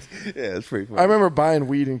like, yeah, it's pretty funny. I remember buying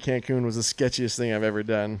weed in Cancun was the sketchiest thing I've ever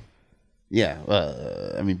done. Yeah,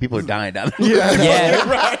 I mean, people are dying down there. Yeah,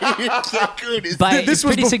 right. Cancun is- by This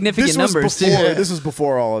was pretty bef- significant this was numbers. too. Before, This was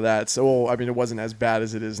before all of that. So, well, I mean, it wasn't as bad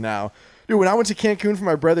as it is now. Dude, when I went to Cancun for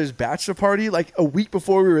my brother's bachelor party, like a week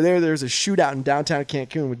before we were there was a shootout in downtown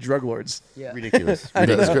Cancun with drug lords. Yeah. ridiculous.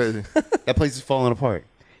 That's crazy. That place is falling apart.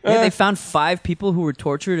 Yeah, they found 5 people who were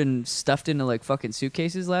tortured and stuffed into like fucking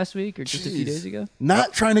suitcases last week or just a few Jeez. days ago.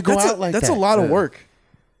 Not trying to go That's out like that's that. a lot of work.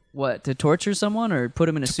 What, to torture someone or put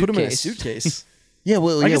them in a Put suitcase? them in a suitcase. Yeah,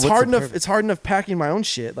 well, Like yeah, it's what's hard the enough. purpose? It's hard enough packing my own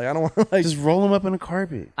shit. Like I don't want to like Just roll them up in a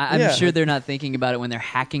carpet. I'm Yeah. sure they're not thinking about it when they're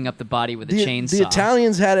hacking up the body with a the, chainsaw. the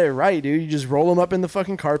Italians had it right, dude. You just roll them up in the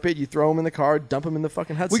fucking carpet. You throw them in the car, dump them in the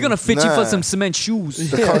fucking Hudson. We're gonna fit you Nah. for some cement shoes.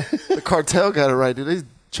 The cartel got it right, dude. They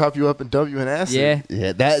chop you up and dump you in acid. Yeah,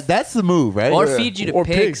 Yeah, that's the move, right? or Yeah. feed you to or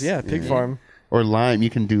pigs. Yeah, pig farm. Or lime. You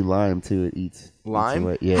can do lime too. It eats Lime?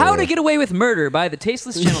 away. Yeah. How yeah. to Get Away with Murder by the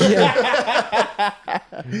Tasteless Gentleman.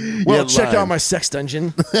 Well, Yeah, check lime. out my sex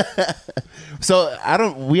dungeon. So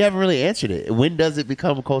we haven't really answered it. When does it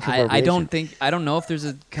become a cultural appropriation? I don't know if there's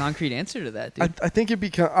a concrete answer to that, dude. I think it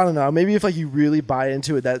become. I don't know. Maybe if like you really buy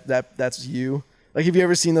into it, that's you. Like, have you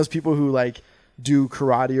ever seen those people who like do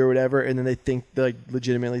karate or whatever, and then they like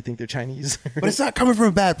legitimately think they're Chinese? But it's not coming from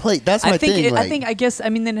a bad plate. That's my thing. I guess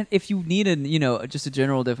then if you need just a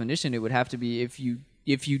general definition, it would have to be if you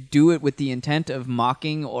do it with the intent of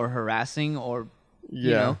mocking or harassing or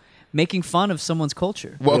Yeah. making fun of someone's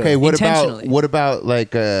culture. Well, okay, Intentionally. what about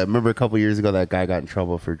like remember a couple years ago that guy got in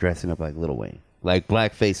trouble for dressing up like Lil Wayne, like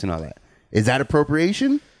blackface and all that? Is that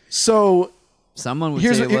appropriation? So Someone would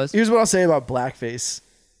say it was. here's what I'll say about blackface: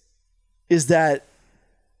 is that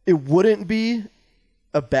it wouldn't be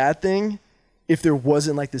a bad thing if there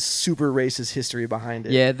wasn't like this super racist history behind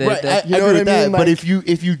it. Yeah, Right, I you know agree what with I that. mean? But Like- if you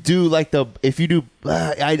do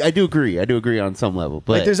I do agree on some level.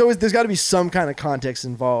 But like there's got to be some kind of context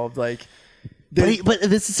involved. Like, But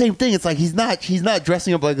it's the same thing. It's like he's not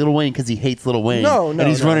dressing up like Lil Wayne because he hates Lil Wayne. No, and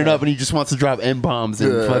he's no, running no. up and he just wants to drop M-bombs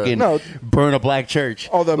and Yeah. fucking No. burn a black church.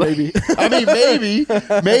 although maybe I mean,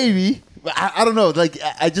 maybe. I don't know. Like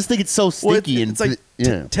I just think it's so Well, sticky it's and like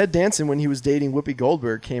yeah. Ted Danson when he was dating Whoopi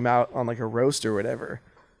Goldberg came out on like a roast or whatever.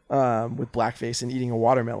 with blackface and eating a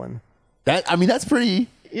watermelon. That's pretty.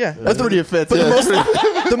 Yeah, That's pretty offensive.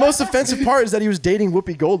 the most offensive part is that he was dating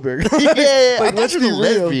Whoopi Goldberg. yeah, I Like, thought let's she was a be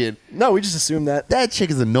real. lesbian. No, we just assumed that. That chick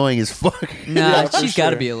is annoying as fuck. Nah, Yeah, for she's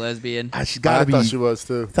got to sure. be a lesbian. She's I gotta be. thought she was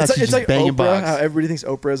too. thought It's she like, it's just like banging Oprah. box. How everybody thinks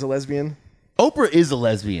Oprah is a lesbian. Oprah is a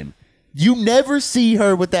lesbian. You never see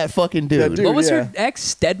her with that fucking dude. That dude. What was yeah. her ex?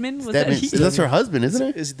 Stedman? Was That that? means- that's her husband, isn't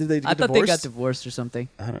it? Did they get I thought divorced? they got divorced or something.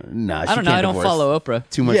 I don't know. Nah, I don't know. I don't follow Oprah.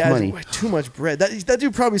 Too much yeah, money. too much bread. That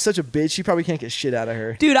dude probably such a bitch. He probably can't get shit out of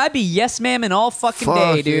her. Dude, I'd be yes ma'am and all fucking Fuck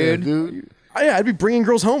day, yeah, dude. dude. Yeah, I'd be bringing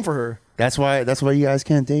girls home for her. That's why you guys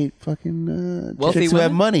can't date fucking Wealthy chicks who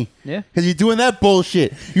have women? money. Yeah. Because you're doing that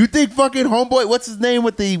bullshit. You think fucking homeboy, what's his name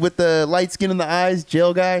with the light skin in the eyes,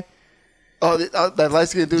 jail guy? Oh, that light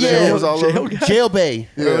skinned dude Yeah, that was all jail over. guy. Jail Bay.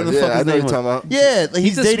 Yeah, Whatever the yeah, fuck I his know name you're was. talking about. Yeah, like,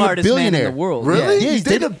 He's the dating smartest a man billionaire. in the world. Really? Yeah, He's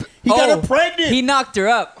dated he got her pregnant. He knocked her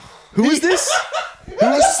up. Who is this? It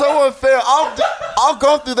was so unfair. I'll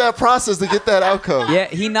go through that process to get that outcome. Yeah,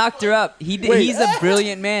 he knocked her up. Wait. He's a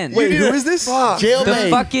brilliant man. Wait, who is this? Fuck. Jail the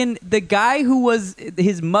Bay. the guy who was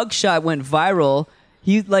his mugshot went viral.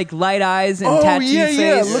 He like light eyes and Oh tattoo yeah,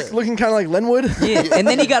 yeah. face. Looking kind of like Lenwood. Yeah, and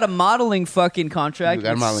then he got a modeling fucking contract He got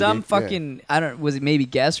a with modeling some gig, yeah. fucking I don't was it maybe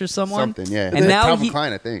Guess or someone? Something, yeah. And now Calvin he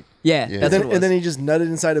Klein, I think. yeah, Yeah. that's what it was. And then he just nutted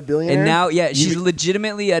inside a billionaire. And now she's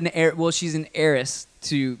legitimately an heir. Well, she's an heiress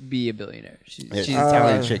to be a billionaire. Yeah, She's she's a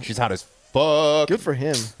Italian chick. She's hot as fuck. good for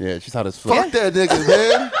him. Yeah, she's hot as fuck. Fuck that nigga,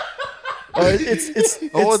 man. I want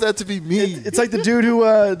It's that to be me. it's like the dude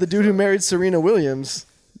who married Serena Williams.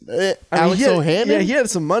 I mean, Alex he had, O'Hanlon? Yeah, he had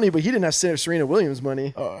some money, but he didn't have Serena Williams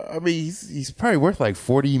money. I mean, he's probably worth like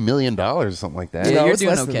 $40 million or something like that. Yeah, no, you're it's doing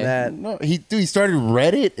less okay. than that. No, he started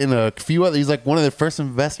Reddit and a few other. He's like one of the first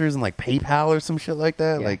investors in like PayPal or some shit like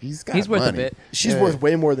that. Yeah. Like he's got He's worth a money. bit. She's Yeah. worth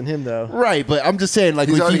way more than him, though. Right, but I'm just saying, like,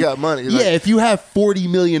 He's if already you- got money. Yeah, Like- if you have $40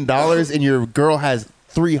 million and your girl has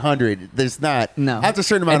 300, there's not. No. After a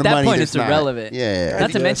certain amount At of that money, point, there's it's not. irrelevant. Yeah, Not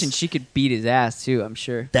to guess. mention she could beat his ass too. I'm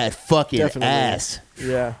sure. that fucking Definitely. ass.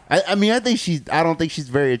 Yeah. I mean, I don't think she's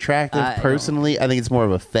very attractive I don't. personally. I think it's more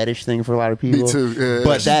of a fetish thing for a lot of people. too, yeah.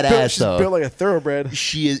 But She's that ass She's though, built like a thoroughbred.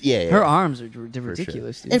 she is. Yeah, Her arms are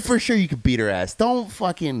ridiculous, dude. and for sure you could beat her ass. Don't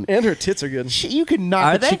fucking. And her tits are good. You could knock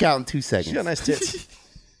Are a they? chick out in 2 seconds. She got nice tits.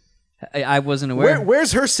 I wasn't aware.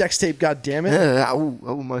 Where's her sex tape? God damn it! Yeah, I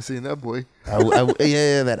wouldn't mind seeing that boy.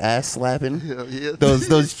 yeah, that ass slapping. Hell yeah.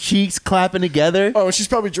 Those cheeks clapping together. Oh, she's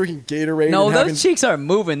probably drinking Gatorade. No, and those having, cheeks aren't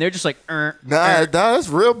moving. They're just like. Nah, that's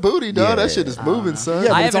real booty, dog. Yeah. That shit is moving, son. Yeah,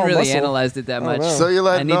 but I it's haven't all really muscle. analyzed it that much. no. So you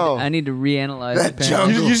like, no. I need to reanalyze That it.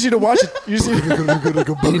 apparently. You just need to watch it. You just need,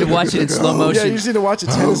 I need to watch it in slow yeah, motion you just need to watch a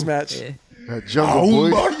tennis match. Yeah. That jungle boy.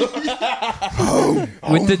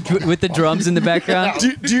 with the drums in the background.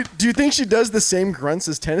 Do you think she does the same grunts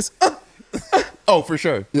as tennis? Oh, for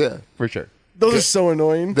sure. Yeah, For sure. Those are so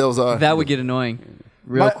annoying. those are. That would get annoying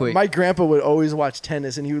real quick. My grandpa would always watch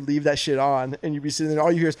tennis, and he would leave that shit on, and you'd be sitting there,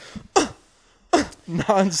 all you hear is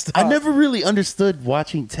nonstop. I never really understood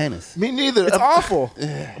watching tennis. Me neither. It's awful.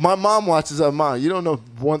 My mom watches our mom. You don't know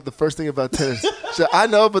the first thing about tennis. She said, I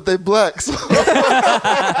know, but they black. So,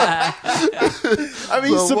 I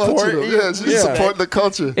mean, so support. watching them. Yeah, she's Yeah. supporting the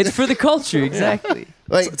culture. It's for the culture, exactly.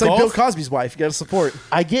 Like, It's like golf, Bill Cosby's wife. You got to support.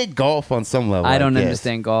 I get golf on some level. I don't guess.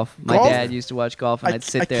 understand golf. My Golf? dad used to watch golf, and I'd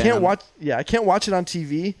sit there. can't and watch. Yeah, I can't watch it on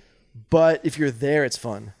TV. But if you're there, it's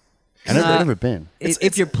fun. I've never, Nah. never been.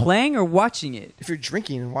 if you're playing or watching it. If you're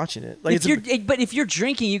drinking and watching it, like If but if you're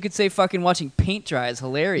drinking, you could say fucking watching paint dry is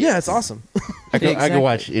hilarious. yeah, it's awesome. I can Exactly.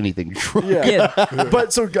 watch anything. yeah. Yeah,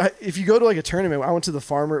 But so if you go to like a tournament, I went to the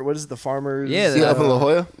farmer. What is it? The farmers? Yeah, See, up in La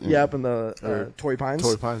Jolla? Yeah, up in the Torrey Pines.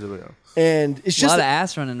 Torrey Pines over there. And it's a just lot of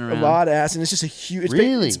ass running a around. lot of ass, and it's just a huge. It's,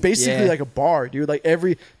 Really? it's basically Yeah. like a bar, dude. Like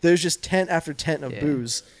there's just tent after tent of Yeah.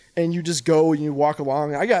 booze, and you just go and you walk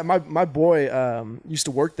along. I got my boy used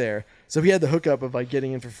to work there, so he had the hookup of like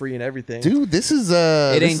getting in for free and everything. Dude, this is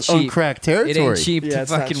It this ain't is cheap. uncracked territory. It ain't cheap Yeah, to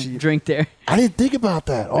it's not fucking cheap. drink there. I didn't think about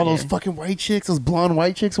that. All those Yeah. fucking white chicks, those blonde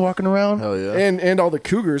white chicks walking around. Hell yeah. And all the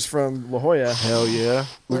cougars from La Jolla. Hell yeah.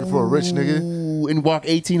 Looking for a rich nigga. Ooh, and walk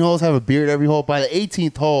 18 holes, have a beard every hole. By the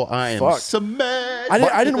 18th hole, I am Fuck. smacked.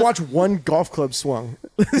 I didn't watch one golf club swung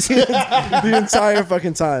the entire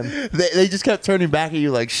fucking time. They just kept turning back at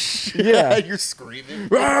you like, shh. Yeah. You're screaming.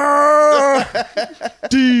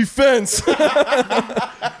 Defense.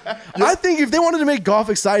 I think if they wanted to make golf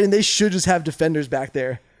exciting, they should just have defenders back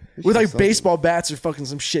there with like baseball bats or fucking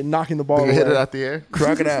some shit knocking the ball They away. hit it out the air.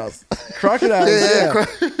 Crocodiles. Crocodiles. Yeah,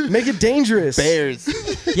 Yeah, make it dangerous. Bears.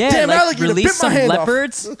 Yeah, Damn like alligator, release bit my some hand off.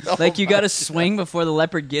 leopards. Like you got to swing before the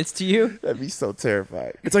leopard gets to you. That'd be so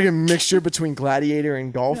terrifying. It's like a mixture between gladiator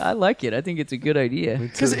and golf. I like it. I think it's a good idea.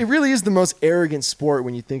 Because it really is the most arrogant sport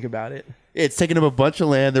when you think about it. It's taking up a bunch of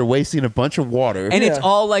land. They're wasting a bunch of water. And it's Yeah.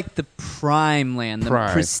 all like the prime land, the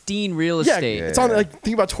Prime. pristine real Yeah, estate. it's on. Like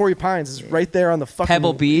think about Torrey Pines. It's right there on the fucking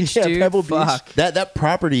Pebble Beach, yeah, dude. Pebble Fuck. Beach. that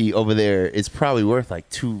property over there is probably worth like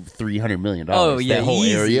 $200-300 million. Oh yeah, that whole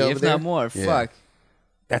easy, area over if there. not more. Yeah. Fuck.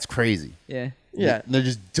 That's crazy. Yeah. Yeah, They're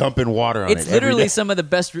just dumping water on It's it. every literally day. some of the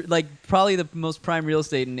best, like probably the most prime real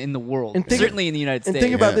estate in the world. And think- Certainly in the United and States.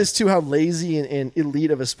 think about Yeah. this too: how lazy and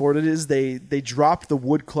elite of a sport it is. They dropped the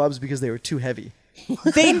wood clubs because they were too heavy.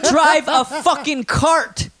 They drive a fucking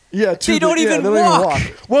cart. Yeah, They don't even walk.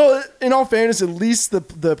 Well, in all fairness, at least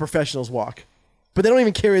the professionals walk, but they don't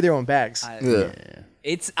even carry their own bags. Yeah.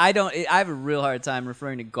 I have a real hard time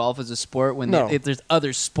referring to golf as a sport when No. there's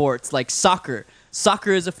other sports like soccer.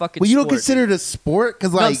 Soccer is a fucking Well, you don't sport. consider it a sport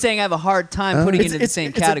because No, I'm like saying I have a hard time putting it into the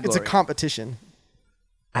same category. It's a competition.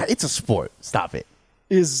 it's a sport. Stop it.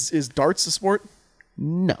 Is darts a sport?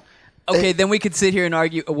 No. Okay, then we could sit here and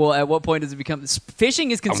argue. Well, at what point does it become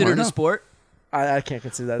fishing is considered a not? sport? I can't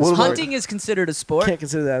consider that. A What sport. Hunting is considered a sport. Can't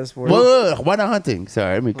consider that a sport. Whoa, why not hunting?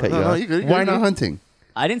 Sorry, let me cut No, you no, off. you good, you Why good, not you good. hunting?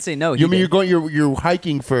 I didn't say no. You mean did. you're going you're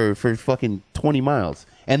hiking for fucking 20 miles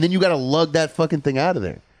and then you got to lug that fucking thing out of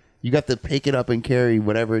there. You got to pick it up and carry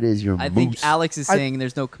whatever it is. Your I moose. think Alex is I- saying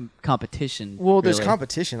there's no competition. Well, there's really.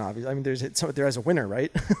 competition, obviously. I mean, there is a winner,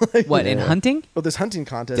 right? Like, What in hunting? Well, there's hunting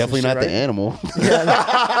contests. Definitely and shit, not the right? animal.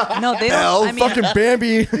 No, they don't. I mean, Fucking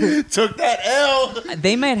Bambi. Took that L.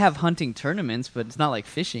 they might have hunting tournaments, but it's not like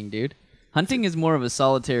fishing, dude. Hunting is more of a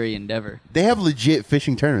solitary endeavor. They have legit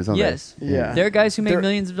fishing tournaments on Yes. Yeah. There are guys who make They're-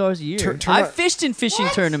 millions of dollars a year. Turn I've on- fished in fishing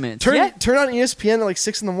tournaments. turn yeah. turn on ESPN at like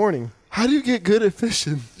 6 a.m. How do you get good at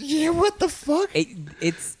fishing? Yeah, what the fuck?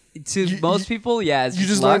 It's to most people, yeah. It's you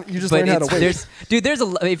just luck, learn- you just but learn how to it's- wait. There's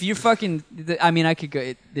if you're fucking. I mean, I could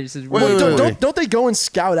go. There's a Wait, really- wait, wait. Don't they go and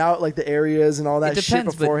scout out like the areas and all that it shit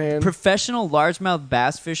depends, beforehand? but professional largemouth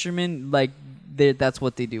bass fishermen, like, that's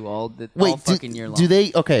what they do all fucking year long. do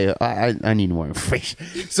they? Okay, I need more information.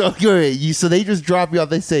 So so they just drop you off.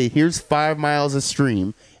 They say here's 5 miles of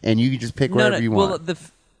stream, and you can just pick wherever you well, want.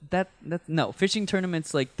 no fishing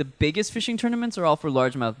tournaments. Like the biggest fishing tournaments are all for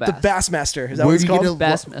largemouth bass. the Bassmaster. Is that Where what do it's you called? get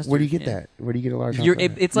a Bassmaster, Where do you get yeah. that? Where do you get a large?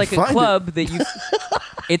 It's like a find it. club that you.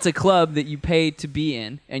 It's a club that you pay to be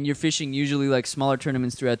in, and you're fishing usually like smaller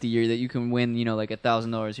tournaments throughout the year that you can win. You know, like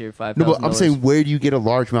 $1,000 here, $5,000. No, but I'm saying where do you get a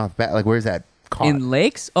largemouth bat? Like where's that caught? in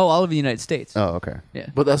lakes. Oh, all over the United States. Oh, okay. Yeah.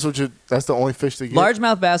 But that's the only fish to get.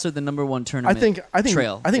 Largemouth bass are the number one I tournament. think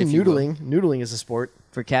trail. I think if you will. noodling is a sport.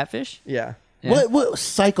 for catfish. Yeah. Yeah. What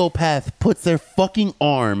psychopath puts their fucking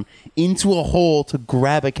arm into a hole to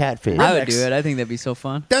grab a catfish? I would Rednecks. do it. I think that'd be so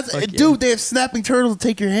fun. That's Fuck yeah. dude. They have snapping turtles to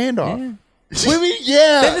take your hand off. Yeah. What do you mean?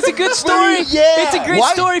 Yeah. Then it's a good What do you story. mean, yeah. It's a great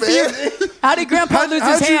White story for you. man. How did Grandpa lose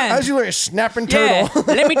his hand? How'd you learn a snapping yeah. turtle?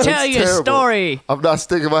 Let me tell you a terrible. story. I'm not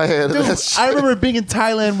sticking my hand in Dude, that shit. I remember being in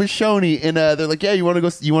Thailand with Shoni, and they're like, "Yeah, you want to go?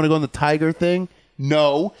 You want to go on the tiger thing?"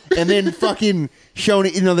 No. And then fucking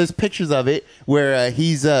Shoni, there's pictures of it where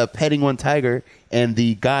he's petting one tiger, and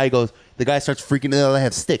the guy starts freaking out. They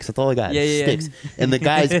have sticks. That's all I got. Yeah, yeah, sticks. And the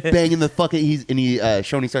guy's banging the fucking.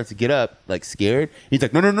 Shoni starts to get up, like scared. He's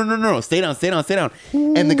like, no, stay down.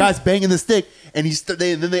 And the guy's banging the stick, and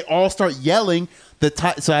then they all start yelling.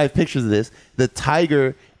 So I have pictures of this. The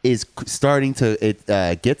tiger is starting to.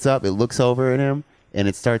 It gets up. It looks over at him. And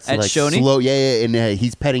it starts to At like Shoni? slow, and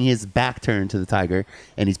he's petting his back turned to the tiger,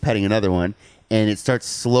 and he's petting another one, and it starts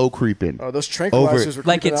slow creeping. Oh, those tranquilizers were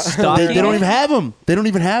Like creeping it's out. stalking? They don't even have them. They don't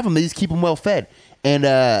even have them. They just keep them well fed, and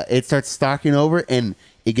it starts stalking over, and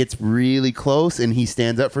it gets really close, and he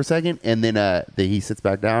stands up for a second, and then he sits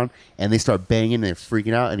back down, and they start banging, and they're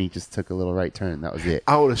freaking out, and he just took a little right turn. That was it.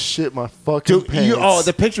 I would have shit my fucking Dude, pants.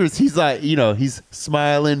 the pictures. He's like, he's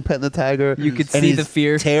smiling, petting the tiger. You could and see he's the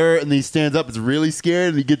fear. terror, and then he stands up, is really scared,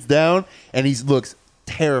 and he gets down, and he looks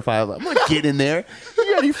terrified. I'm like, I'm not getting in there.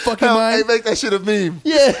 You got any fucking Hell, mind? hey, make that shit a meme.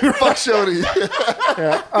 Yeah, Fuck Shorty.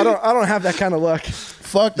 Yeah, I don't have that kind of luck.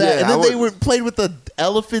 fuck that. Yeah, and then I they would- played with the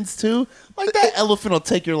elephants too. Like that elephant will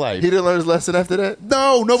take your life. He didn't learn his lesson after that.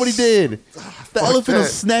 No, nobody did. The elephant will that.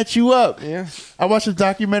 snatch you up. Yeah. I watched a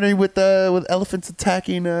documentary with elephants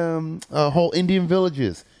attacking whole Indian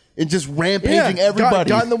villages and just rampaging everybody.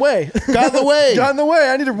 Got in the way. Got in the way. Got in the way.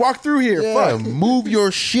 I need to walk through here. Yeah, Fuck. move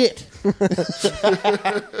your shit.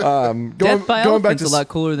 Death by going back elephant's to a lot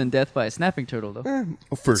cooler than death by a snapping turtle, though.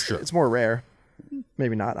 For sure. It's more rare.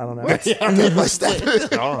 Maybe not. I don't know. My step.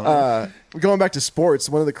 Going back to sports,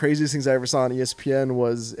 one of the craziest things I ever saw on ESPN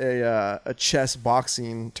was a chess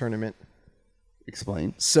boxing tournament.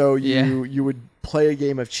 Explain. So Yeah. you would play a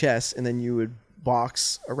game of chess and then you would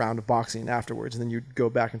box a round of boxing afterwards, and then you'd go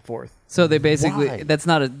back and forth. So they basically Why? that's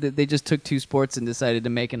not a. They just took two sports and decided to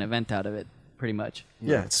make an event out of it, pretty much.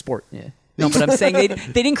 Yeah, it's sport. Yeah. No, but I'm saying they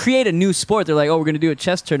didn't create a new sport. They're like, oh, we're going to do a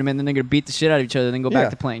chess tournament, and then they're going to beat the shit out of each other, and then go back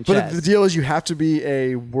to playing but chess. the deal is you have to be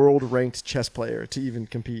a world-ranked chess player to even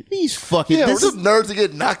compete. These fucking. Yeah, we're this is, just nerds to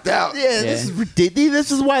get knocked out. yeah, this is ridiculous.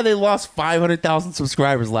 This is why they lost 500,000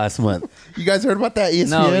 subscribers last month. You guys heard about that? ESPN.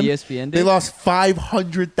 No, ESPN did? They lost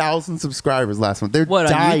 500,000 subscribers last month. They're What,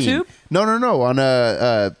 on dying. YouTube? No,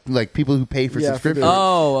 on like people who pay for Yeah, for subscriptions. the-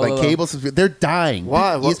 like cable subscriptions. They're dying.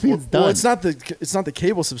 Why? ESPN's done. Well, it's not the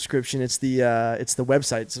cable subscription. It's the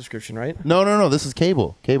website subscription, right? No. This is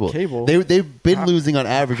cable. Cable? They've been How- losing on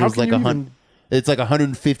average. It how was can like you 100. It's like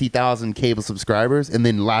 150,000 cable subscribers, and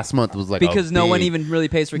then last month was like because a no one big- even really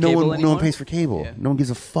pays for no cable one, anymore. No one pays for cable. Yeah. No one gives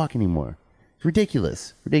a fuck anymore. It's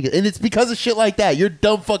ridiculous, and it's because of shit like that. Your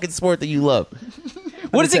dumb fucking sport that you love.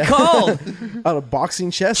 What is it called? Out of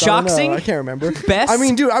boxing, chess. I don't know. Shoxing? I can't remember. Best? I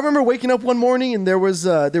mean, dude, I remember waking up one morning and there was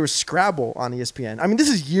Scrabble on ESPN. I mean, this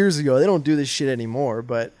is years ago. They don't do this shit anymore,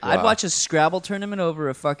 but. I'd watch a Scrabble tournament over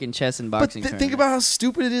a fucking chess and But boxing think tournament. about how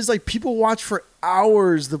stupid it is. Like, people watch for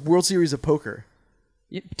hours the World Series of Poker.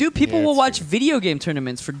 Dude, people Yeah, will it's watch true. video game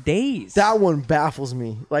tournaments for days. That one baffles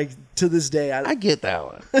me. Like, to this day. I get that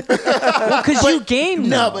one. Because you game No,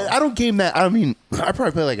 now. but I don't game that. I mean, I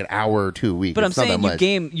probably play like an hour or two a week. But I'm It's not saying that you much.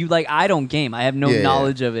 game. You like. I don't game. I have no Yeah.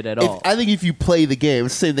 knowledge of it at all. I think if you play the game,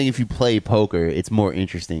 it's the same thing. If you play poker, it's more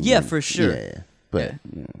interesting. Yeah, than- for sure. Yeah, but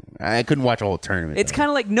I couldn't watch a whole tournament. It's though. kind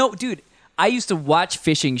of like no, dude. I used to watch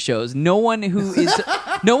fishing shows. No one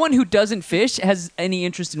who doesn't fish has any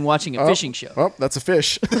interest in watching a fishing show. Oh, that's a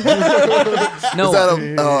fish. No, Is that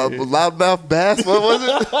a loudmouth bass? What was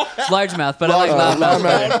it? largemouth, but I like loudmouth.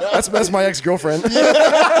 better. That's my ex-girlfriend.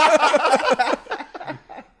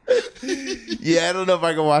 Yeah, I don't know if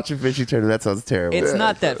I can watch a fishing tournament. That sounds terrible. It's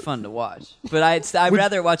not that fun to watch. But I'd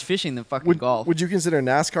rather watch fishing than fucking golf. Would you consider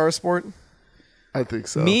NASCAR a sport? I think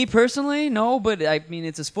so. Me personally, no, but I mean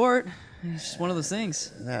it's a sport. It's just one of those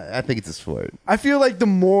things. I think it's a sport. I feel like the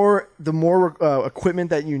more equipment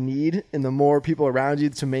that you need and the more people around you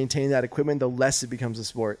to maintain that equipment, the less it becomes a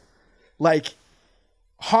sport. Like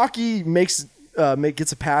hockey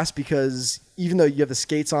gets a pass because even though you have the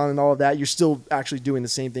skates on and all of that, you're still actually doing the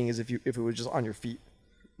same thing as if it was just on your feet.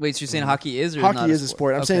 Wait, so you're saying hockey is or Hockey not is a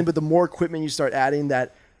sport. I'm Okay. saying, but the more equipment you start adding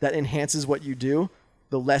that enhances what you do,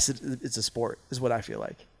 the less it's a sport. Is what I feel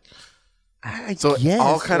like. So Yes,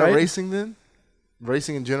 all kind right? of racing then?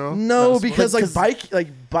 Racing in general? Not a No, sport? because like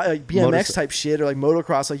BMX Motorcycle. type shit or like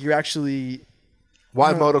motocross, like you're actually.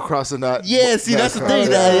 Why motocross and not? Yeah, see, that's the thing.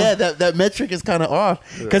 That metric is kind of off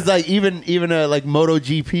because like even like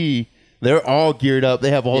MotoGP, they're all geared up.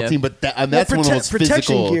 They have a whole Yeah. team, but that's one of the most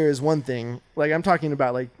protection physical. gear is one thing. Like I'm talking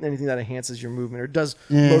about like anything that enhances your movement or does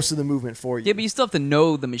most of the movement for you. Yeah, but you still have to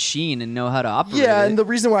know the machine and know how to operate Yeah, it. and the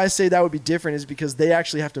reason why I say that would be different is because they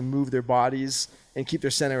actually have to move their bodies and keep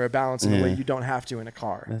their center of balance in a way Yeah. you don't have to in a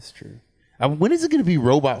car. That's true. When is it going to be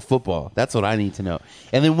robot football? That's what I need to know.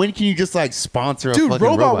 And then when can you just like sponsor a Dude, fucking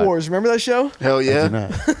Robot Wars, remember that show? Hell I yeah. do not.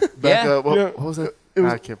 Back Yeah. up. What, Yeah. what was it? It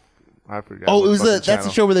was- I forgot. Oh, what it was fucking that's the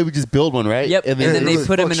channel. show where they would just build one, right? Yep, and then they they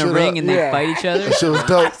put them fuck in a shit ring up. and they Yeah. fight each other. That shit was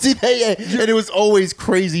dope. See that? Yeah. And it was always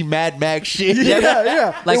crazy Mad Max shit.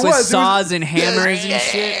 Yeah. Like It with was. saws and hammers and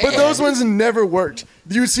shit. But those ones never worked.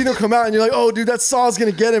 You would see them come out and you're like, oh, dude, that saw's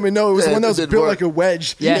going to get him. And no, it was the Yeah, one that it was didn't built work. like a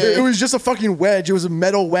wedge. Yeah. It was just a fucking wedge. It was a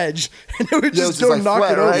metal wedge. And it would Yeah, it was just just, go like, knock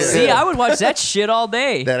flat, it over. right? See, Yeah. I would watch that shit all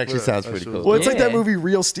day. That actually sounds that pretty shit cool. was Well, it's like that Yeah. movie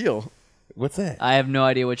Real Steel. What's that? I have no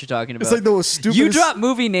idea what you're talking about. It's like the most stupid. You drop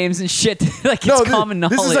movie names and shit like it's common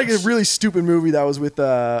knowledge. This is like a really stupid movie that was with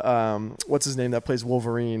what's his name that plays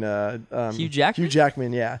Wolverine? Hugh Jackman? Hugh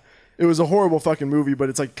Jackman, yeah. It was a horrible fucking movie, but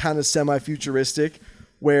it's like kind of semi-futuristic,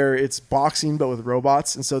 where it's boxing but with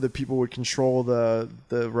robots, and so the people would control the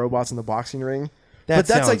robots in the boxing ring. That but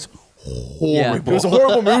that's sounds it was a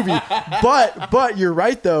horrible movie. But you're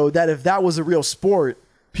right though that if that was a real sport,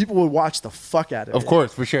 people would watch the fuck out of it. Of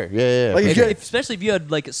course, for sure. Yeah. Like, for if sure. you- especially if you had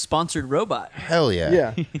like a sponsored robot. Hell yeah.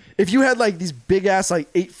 Yeah. If you had like these big ass like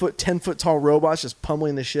 8 foot, 10 foot tall robots just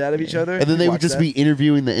pummeling the shit out of each other, And then you'd they would watch just that. be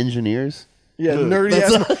interviewing the engineers. Yeah, nerdy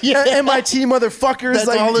That's ass all- yeah. MIT motherfuckers. That's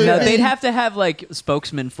like, all it No, is. they'd have to have like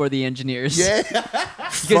spokesmen for the engineers. Yeah.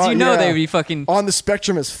 Because you know yeah. they'd be fucking on the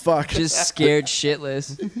spectrum as fuck. just scared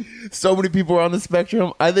shitless. So many people are on the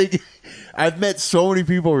spectrum. I think I've met so many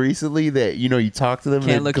people recently that you talk to them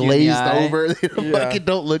Can't and look they're you in the glazed eye. over. They don't Yeah. fucking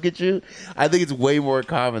don't look at you. I think it's way more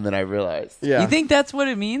common than I realized. Yeah. You think that's what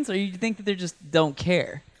it means, or you think that they just don't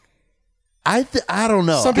care? I don't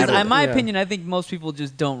know. Some I Because people- don't- in my yeah. opinion, I think most people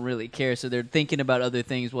just don't really care, so they're thinking about other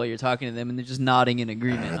things while you're talking to them, and they're just nodding in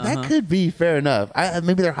agreement. that could be fair enough.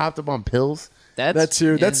 Maybe they're hopped up on pills. that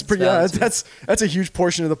too. That's pretty. Yeah, valid, too. that's a huge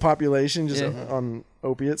portion of the population just Yeah. on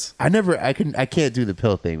opiates. I can't do the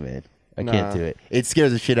pill thing, man. I can't Nah. do it. It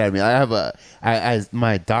scares the shit out of me. I have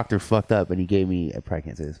my doctor fucked up and he gave me, I probably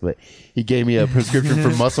can't say this, but he gave me a prescription for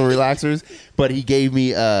muscle relaxers, but he gave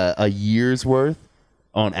me a year's worth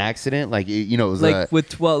on accident. Like, it was like with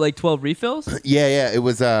 12 refills. yeah, it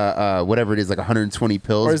was whatever it is, like 120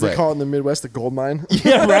 pills. Or as they but- call it in the Midwest, the gold mine.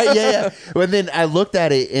 yeah, right. Yeah. But then I looked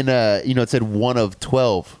at it and it said 1 of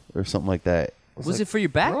 12 or something like that. I Was like, it for your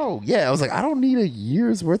back? Bro, yeah. I was like, I don't need a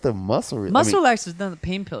year's worth of muscle. Muscle relaxers is not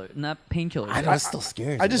painkillers. I know, it's still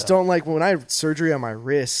scary. I just don't like when I had surgery on my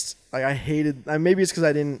wrist. Like I hated. Maybe it's because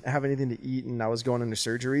I didn't have anything to eat and I was going under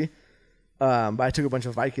surgery. But I took a bunch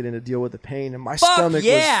of Vicodin to deal with the pain, and my Fuck stomach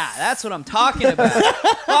yeah, that's what I'm talking about.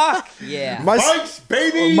 Fuck yeah. was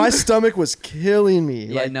baby. my stomach was killing me.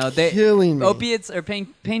 Yeah, like, no, they killing me. Opiates or pain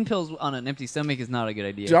pills on an empty stomach is not a good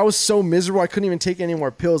idea. Dude, I was so miserable. I couldn't even take any more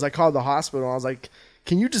pills. I called the hospital. I was like,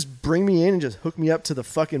 "Can you just bring me in and just hook me up to the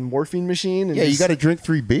fucking morphine machine?" And Yeah, you just- got to drink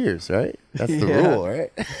 3 beers, right? That's the Yeah. rule,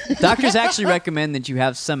 right? Doctors actually recommend that you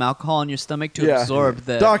have some alcohol in your stomach to Yeah. absorb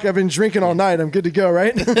the. Doc, I've been drinking all night. I'm good to go,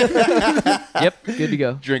 right? Yep, good to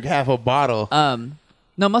go. Drink half a bottle.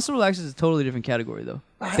 No, muscle relaxers is a totally different category though.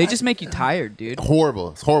 They just make you tired, dude.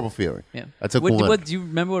 Horrible. It's a horrible feeling. Yeah. I took what, one. What do you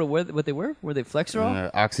remember? What they were? Were they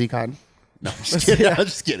Flexerol? Oxycontin. No, I'm just kidding. I'm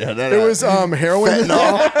just kidding. it was heroin.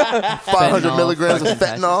 Fentanyl. 500 Fentanyl, milligrams of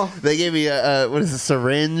fucking fentanyl. They gave me what is a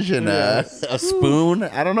syringe and a spoon.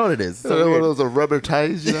 I don't know what it is. It's so One weird. of those rubber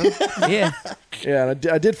ties, Yeah. Yeah, and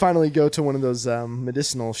I did finally go to one of those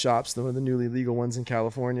medicinal shops, the newly legal ones in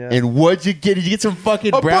California. And what'd you get? Did you get some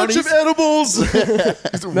fucking a brownies? bunch of edibles.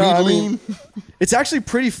 No, I mean, Weed-lean? it's actually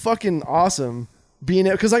pretty fucking awesome being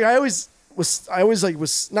it because like I always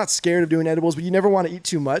was not scared of doing edibles, but you never want to eat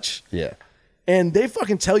too much. Yeah. And they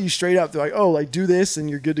fucking tell you straight up, they're like, oh, like do this and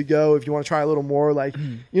you're good to go. If you want to try a little more, like,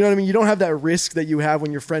 you know what I mean? You don't have that risk that you have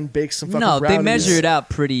when your friend bakes some fucking No, they brownies. measure it out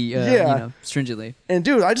pretty, Yeah. stringently. And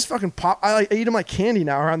dude, I just fucking I eat them like candy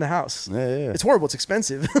now around the house. Yeah. It's horrible. It's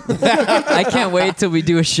expensive. I can't wait till we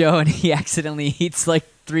do a show and he accidentally eats like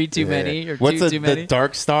 3 too many or What's 2 the too many.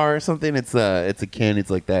 Dark Star or something? It's a candy.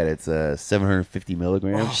 It's like that. It's 750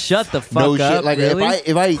 milligrams. Shut the fuck No up. shit. Like really?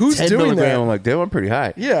 if I eat Who's 10 doing milligrams, that? I'm like, damn, I'm pretty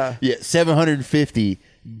high. Yeah. Yeah, 750.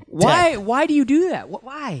 Why? Death. Why do you do that?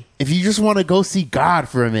 Why? If you just want to go see God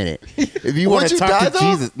for a minute, if you want Would to you talk die, to though?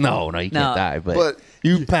 Jesus, no, you No. can't die, but But-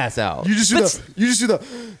 you pass out. You just do the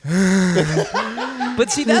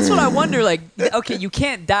But see, that's what I wonder. Like, okay, you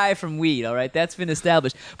can't die from weed, all right? That's been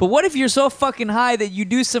established. But what if you're so fucking high that you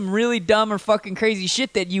do some really dumb or fucking crazy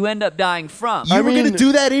shit that you end up dying from? You I were mean, gonna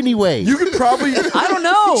do that anyway. you could probably I don't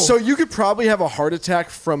know. So you could probably have a heart attack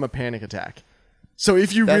from a panic attack. So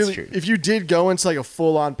if you That's really true. if you did go into like a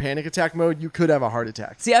full on panic attack mode, you could have a heart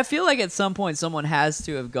attack. See, I feel like at some point someone has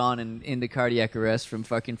to have gone into cardiac arrest from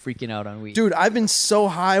fucking freaking out on weed. Dude, I've been so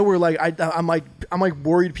high where like I'm like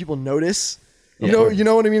worried people notice. You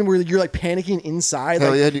know what I mean? Where you're like panicking inside.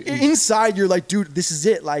 Hell Like, yeah, dude. inside, you're like, dude, this is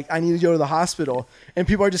it. Like, I need to go to the hospital, and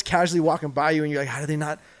people are just casually walking by you, and you're like, how do they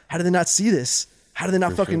not see this? How do they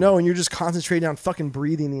not fucking know? And you're just concentrating on fucking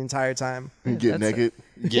breathing the entire time. And get that's naked.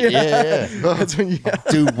 yeah. That's when you.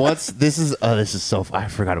 Dude, once this is so I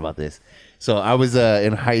forgot about this. So I was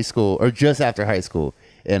in high school or just after high school,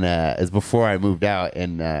 and it's before I moved out,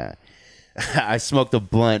 and I smoked a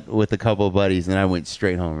blunt with a couple of buddies, and I went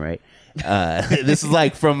straight home. Right, this is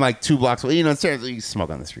like from like 2 blocks away. You know, in Sarah, you smoke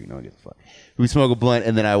on the street. No one gives a fuck. We smoke a blunt,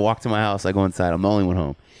 and then I walk to my house. I go inside. I'm the only one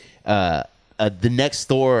home. The next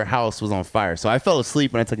door house was on fire, so I fell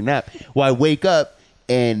asleep and I took a nap. Well, I wake up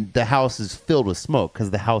and the house is filled with smoke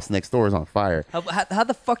because the house next door is on fire. How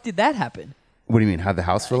the fuck did that happen? What do you mean? How'd the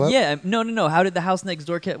house fill up? Yeah, no. How did the house next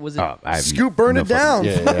door was it? I have Scoop, burn it fucking- down.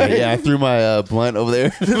 Yeah. I threw my blunt over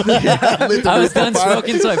there. I was done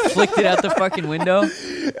smoking, so I flicked it out the fucking window.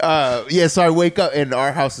 So I wake up and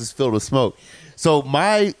our house is filled with smoke. So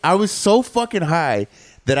I was so fucking high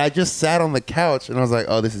that I just sat on the couch and I was like,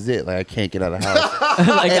 oh, this is it. Like, I can't get out of the house.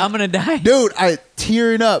 Like, I'm gonna die. Dude, I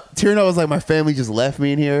tearing up. I was like, my family just left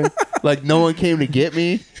me in here. Like, no one came to get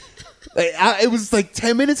me. Like, it was like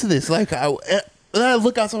 10 minutes of this. Like, and then I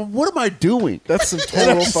look outside. What am I doing? That's some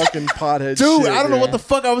total fucking pothead Dude, shit. I don't know what the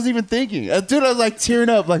fuck I was even thinking. Dude, I was like tearing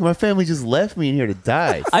up. Like, my family just left me in here to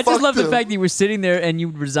die. I just Fuck love the them. fact that you were sitting there and you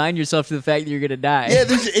resigned yourself to the fact that you're gonna die. Yeah,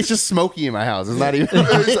 it's just smoky in my house. It's not even.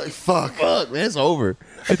 He's like, fuck. Fuck, man, it's over.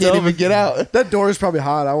 I can't even get out. That door is probably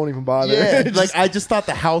hot. I won't even bother. Yeah, Just- like I just thought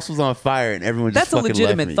the house was on fire and everyone just That's a fucking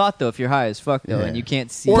legitimate left me. thought, though. If you're high as fuck, though, Yeah. and you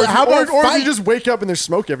can't see. or, how about or if fight? you just wake up and there's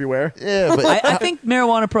smoke everywhere. Yeah, but I think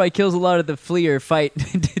marijuana probably kills a lot of the flee or fight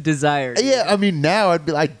desire. yeah, I mean now I'd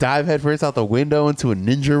be like dive headfirst out the window into a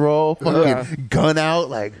ninja roll, fucking Yeah. gun out,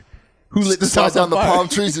 like who lit this Start house down on the fire? palm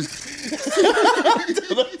trees. The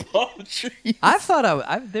palm tree. I thought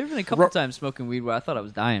there've been a couple times smoking weed where I thought I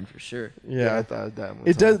was dying for sure. Yeah. I thought that one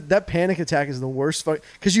It time. does. That panic attack is the worst fuck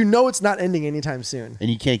because you know it's not ending anytime soon. And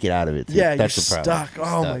you can't get out of it. Too. Yeah, That's you're the problem. stuck.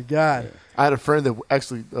 Oh my god. I had a friend that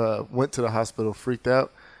actually went to the hospital, freaked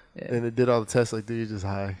out, and it did all the tests. Like, dude, you're just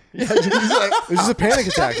high. It's just a panic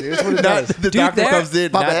attack, dude. That's what it Not, does. the Dude, doctor there- comes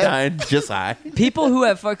in, My not bad. dying, just high. People who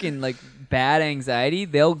have fucking like bad anxiety,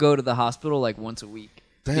 they'll go to the hospital like once a week.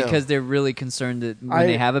 Damn. Because they're really concerned that when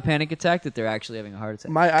they have a panic attack that they're actually having a heart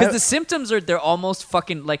attack. Because the symptoms they're almost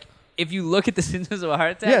fucking like, if you look at the symptoms of a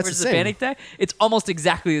heart attack Yeah, it's versus the a same. panic attack, it's almost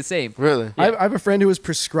exactly the same. Really? I have a friend who was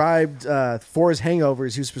prescribed for his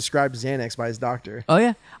hangovers. He was prescribed Xanax by his doctor. Oh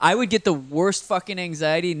yeah, I would get the worst fucking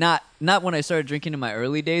anxiety. Not when I started drinking in my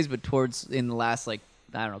early days, but towards in the last like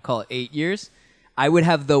I don't know, call it 8 years. I would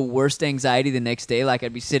have the worst anxiety the next day. Like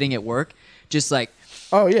I'd be sitting at work, just like,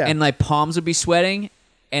 Oh yeah, and my palms would be sweating,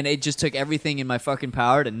 and it just took everything in my fucking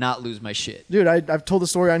power to not lose my shit. dude. I've told the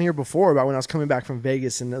story on here before about when I was coming back from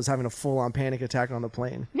Vegas and I was having a full-on panic attack on the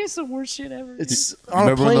plane. It's the worst shit ever. It's on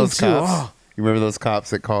a Remember plane those too. cops? Oh. You remember those cops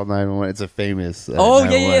that called 911? It's a famous. Oh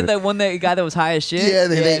yeah, 911. that guy that was high as shit. Yeah,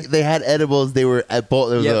 they had edibles. They were at both.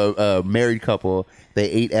 There was Yep. a married couple. They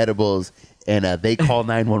ate edibles, and they called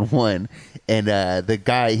 911. And the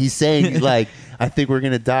guy, he's saying like, "I think we're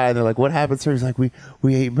gonna die." And they're like, "What happened, sir?" He's like, "We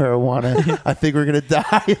ate marijuana. I think we're gonna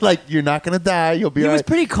die." Like, you're not gonna die. You'll be He all was right.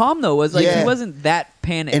 pretty calm though. Was like Yeah. he wasn't that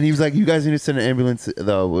panicked. And he was like, "You guys need to send an ambulance,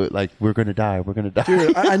 though. Like, we're gonna die. We're gonna die."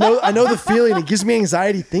 Dude, I know the feeling. It gives me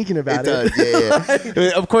anxiety thinking about It does,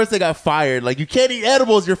 yeah. Of course, they got fired. Like, you can't eat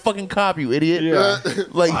edibles. You're a fucking cop, you idiot. Yeah.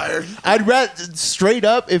 Like, I'd rather straight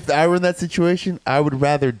up, if I were in that situation, I would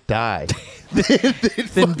rather die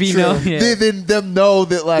Then be no, yeah. than them know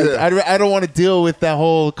that like Yeah. I don't want to deal with that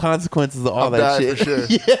whole consequences of all I'll that die shit. for sure.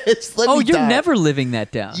 Yeah, just let Oh, me you're die. never living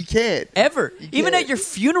that down. You can't. Ever. Even can't. at your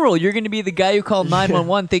funeral, you're going to be the guy who called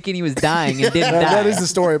 911 thinking he was dying and didn't die. That is the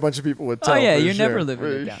story a bunch of people would tell. Oh, yeah, for you're sure. never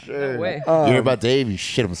living it down. No way. You hear about Dave? He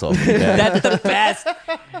shit himself. Yeah. That's the best.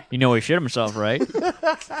 You know he shit himself, right?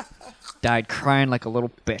 Died crying like a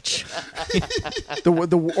little bitch.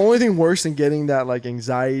 The only thing worse than getting that like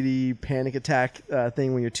anxiety panic attack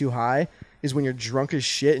thing when you're too high is when you're drunk as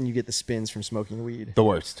shit and you get the spins from smoking weed. The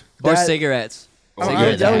worst. Or That- cigarettes. I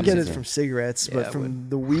Cigarettes don't happens. get it from cigarettes, Yeah, but it from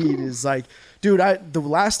the weed is like, dude. The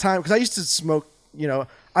last time because I used to smoke. You know,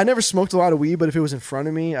 I never smoked a lot of weed, but if it was in front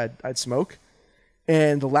of me, I'd smoke.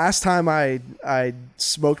 And the last time I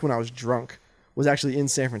smoked when I was drunk was actually in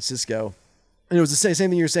San Francisco, and it was the same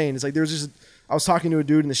thing you're saying. It's like there was just I was talking to a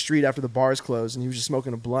dude in the street after the bars closed, and he was just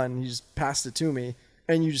smoking a blunt, and he just passed it to me,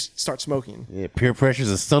 and you just start smoking. Yeah, peer pressure's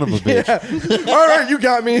a son of a bitch. Yeah. All right, you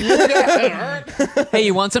got me. Hey,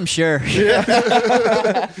 you want some? Sure.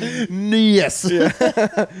 Yes.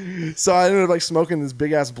 So I ended up like smoking this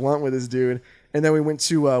big ass blunt with this dude, and then we went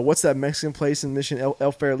to what's that Mexican place in Mission El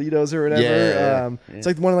Farolitos or whatever. Yeah. It's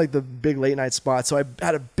like one of like the big late night spots. So I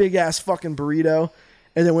had a big ass fucking burrito,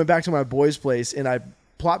 and then went back to my boy's place, and I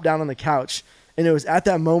plopped down on the couch. And it was at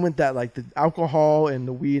that moment that like the alcohol and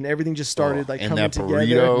the weed and everything just started like and coming that together.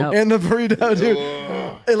 burrito. No. And the burrito, dude.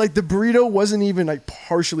 And like the burrito wasn't even like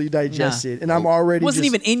partially digested, and I'm already Wasn't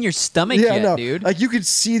just- even in your stomach yeah, yet, no. dude. Like you could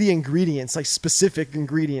see the ingredients, like specific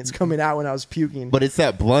ingredients coming out when I was puking. But it's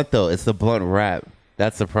that blunt though. It's the blunt wrap.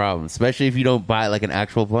 That's the problem. Especially if you don't buy like an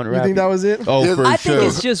actual blunt you wrap. think that was it? Oh, Yeah, for I sure. think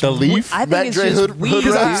it's just the leaf. I Mac think it's Dre just hood weed.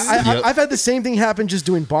 wrap. dude. Yep. I've had the same thing happen just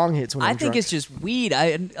doing bong hits when I I'm think drunk. it's just weed.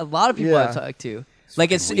 A lot of people Yeah. I've talked to,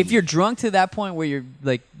 like it's if you're drunk to that point where you're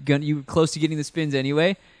like you're close to getting the spins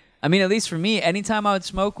anyway. I mean, at least for me, anytime I would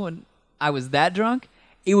smoke when I was that drunk,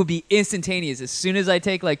 it would be instantaneous. As soon as I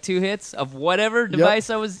take like 2 hits of whatever device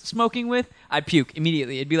I was smoking with, I'd puke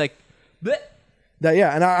immediately. It'd be like, bleh. that,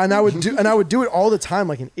 yeah, and I would do it all the time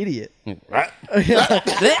like an idiot. Bleh.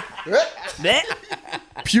 Bleh.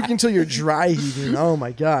 puke until you're dry heaving. Oh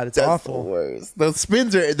my god, it's That's awful. the worst. Those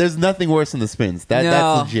spins are. There's nothing worse than the spins. No.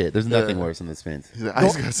 That's legit. There's nothing Yeah. worse than the spins. He's like, I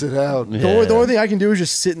just gotta sit down. The only thing I can do is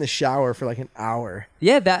just sit in the shower for like an hour.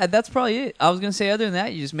 Yeah, that's probably it. I was gonna say other than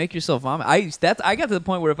that, you just make yourself vomit. I got to the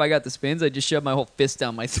point where if I got the spins, I just shove my whole fist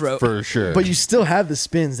down my throat. For sure. But you still have the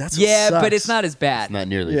spins. That's what yeah, sucks. but it's not as bad. It's not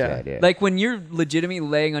nearly Yeah. as bad. Yeah. Like when you're legitimately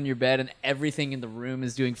laying on your bed and everything in the room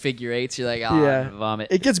is doing figure eights, you're like, oh, Yeah. I'm gonna vomit.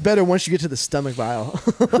 It gets better once you get to the stomach vial.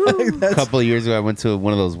 a couple of years ago, I went to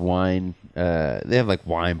one of those wine. They have like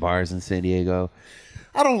wine bars in San Diego.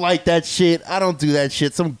 I don't like that shit. I don't do that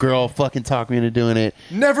shit. Some girl fucking talked me into doing it.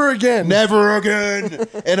 Never again. Never again.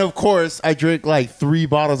 And of course, I drink like 3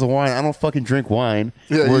 bottles of wine. I don't fucking drink wine.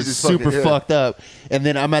 Yeah, you We're just super fucking- yeah. fucked up. And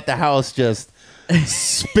then I'm at the house just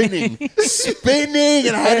spinning,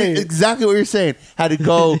 and I had Hey. exactly what you're saying. Had to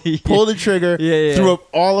go pull the trigger, Yeah. threw up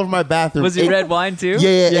all of my bathroom. Was it red wine too?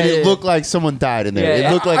 Yeah, and it looked like someone died in there. Yeah, It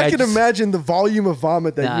yeah. looked like I can just- imagine the volume of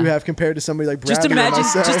vomit that Nah. you have compared to somebody like Just Bradley or imagine,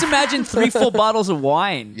 myself. just imagine 3 full bottles of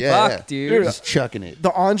wine. Yeah, Fuck, dude. just chucking it.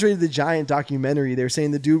 the Andre the Giant documentary. They were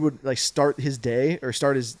saying the dude would like start his day or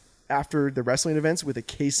start his after the wrestling events with a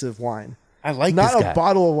case of wine. I like Not this a guy.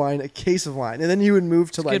 bottle of wine, a case of wine, and then he would move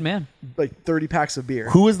to like good man. like 30 packs of beer.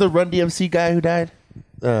 Who was the Run DMC guy who died?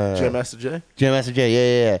 Jam Master J. Jam Master J.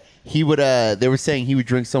 Yeah. He would. They were saying he would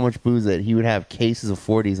drink so much booze that he would have cases of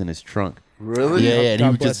 40s in his trunk. Really? Yeah, and God he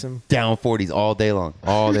would bless just him. down 40s all day long,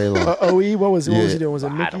 OE, what was he Yeah. doing? Was it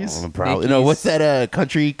I don't Mickey's? know, probably. Mickey's. No, what's that?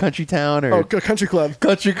 Country town or Oh, Country Club.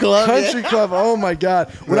 country club? Country Club. Oh my God!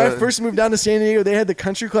 When I Right. first moved down to San Diego, they had the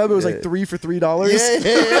Country Club. It was like 3 for $3.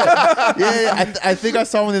 Yeah. I think I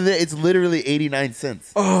saw one of the. It's literally 89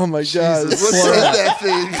 cents Oh my God! Jesus, what's in that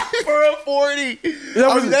thing? for a 40.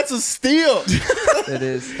 That was- That's a steal. It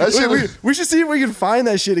is. That shit we, was, we should see if we can find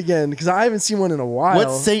that shit again because I haven't seen one in a while.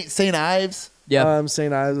 What's Saint Ives? Yeah.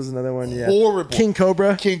 St. Ives was another one. Yeah. Horrible. King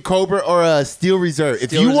Cobra. King Cobra or a Steel Reserve.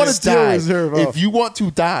 If Steel you want to Reserve. die, Steel Reserve, oh. if you want to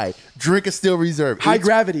die, drink a Steel Reserve. High It's-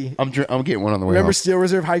 Gravity. I'm getting one on the way. Remember home. Steel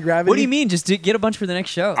Reserve High Gravity? What do you mean? Just get a bunch for the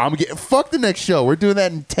next show. I'm getting fuck the next show. We're doing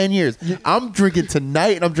that in 10 years. I'm drinking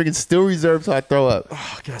tonight and I'm drinking Steel Reserve till I throw up.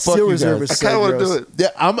 Oh, God, Fuck Steel you Reserve guys. is I kind so of want to gross. do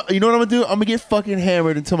it. Yeah, you know what I'm gonna do? I'm gonna get fucking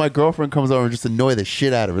hammered until my girlfriend comes over and just annoy the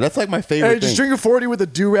shit out of her. That's like my favorite Hey, thing. just drink a 40 with a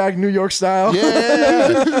do-rag New York style. Yeah,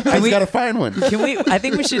 I just we- gotta find one. Can we? I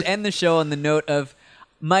think we should end the show on the note of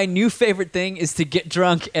my new favorite thing is to get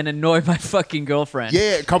drunk and annoy my fucking girlfriend.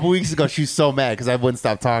 Yeah, a couple weeks ago she was so mad because I wouldn't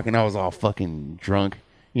stop talking. I was all fucking drunk.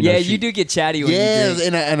 You Yeah, know, you do get chatty when Yeah, you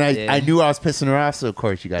drink. and I Yeah. knew I was pissing her off, so of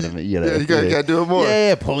course you gotta, Yeah, you gotta do it more.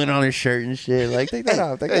 Yeah, pulling on her shirt and shit. Like, take that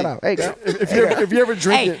off, take that off. Hey, girl. If you ever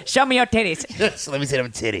drink it, show me your titties. Let me see them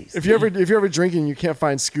titties. if you're ever drinking, and you can't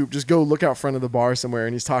find Scoop. Just go look out front of the bar somewhere,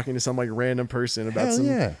 and he's talking to some like random person about Hell some.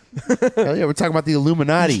 yeah. Hell yeah, we're talking about the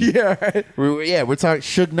Illuminati. Yeah, right. We're talking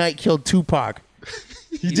Suge Knight killed Tupac.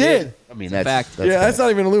 He did. I mean, a that's fact. Yeah, that's facts. not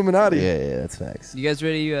even Illuminati. Yeah, that's facts. You guys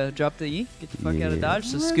ready to drop the E? Get the fuck out of Dodge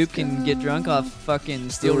so Scoop can get drunk off fucking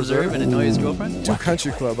Steel Reserve and annoy his girlfriend? Do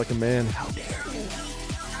Country Club like a man.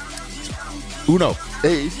 Uno,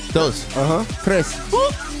 Hey, dos, tres.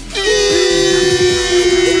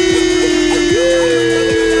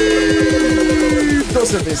 Dos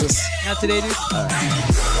cervezas. Not today,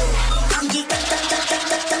 dude.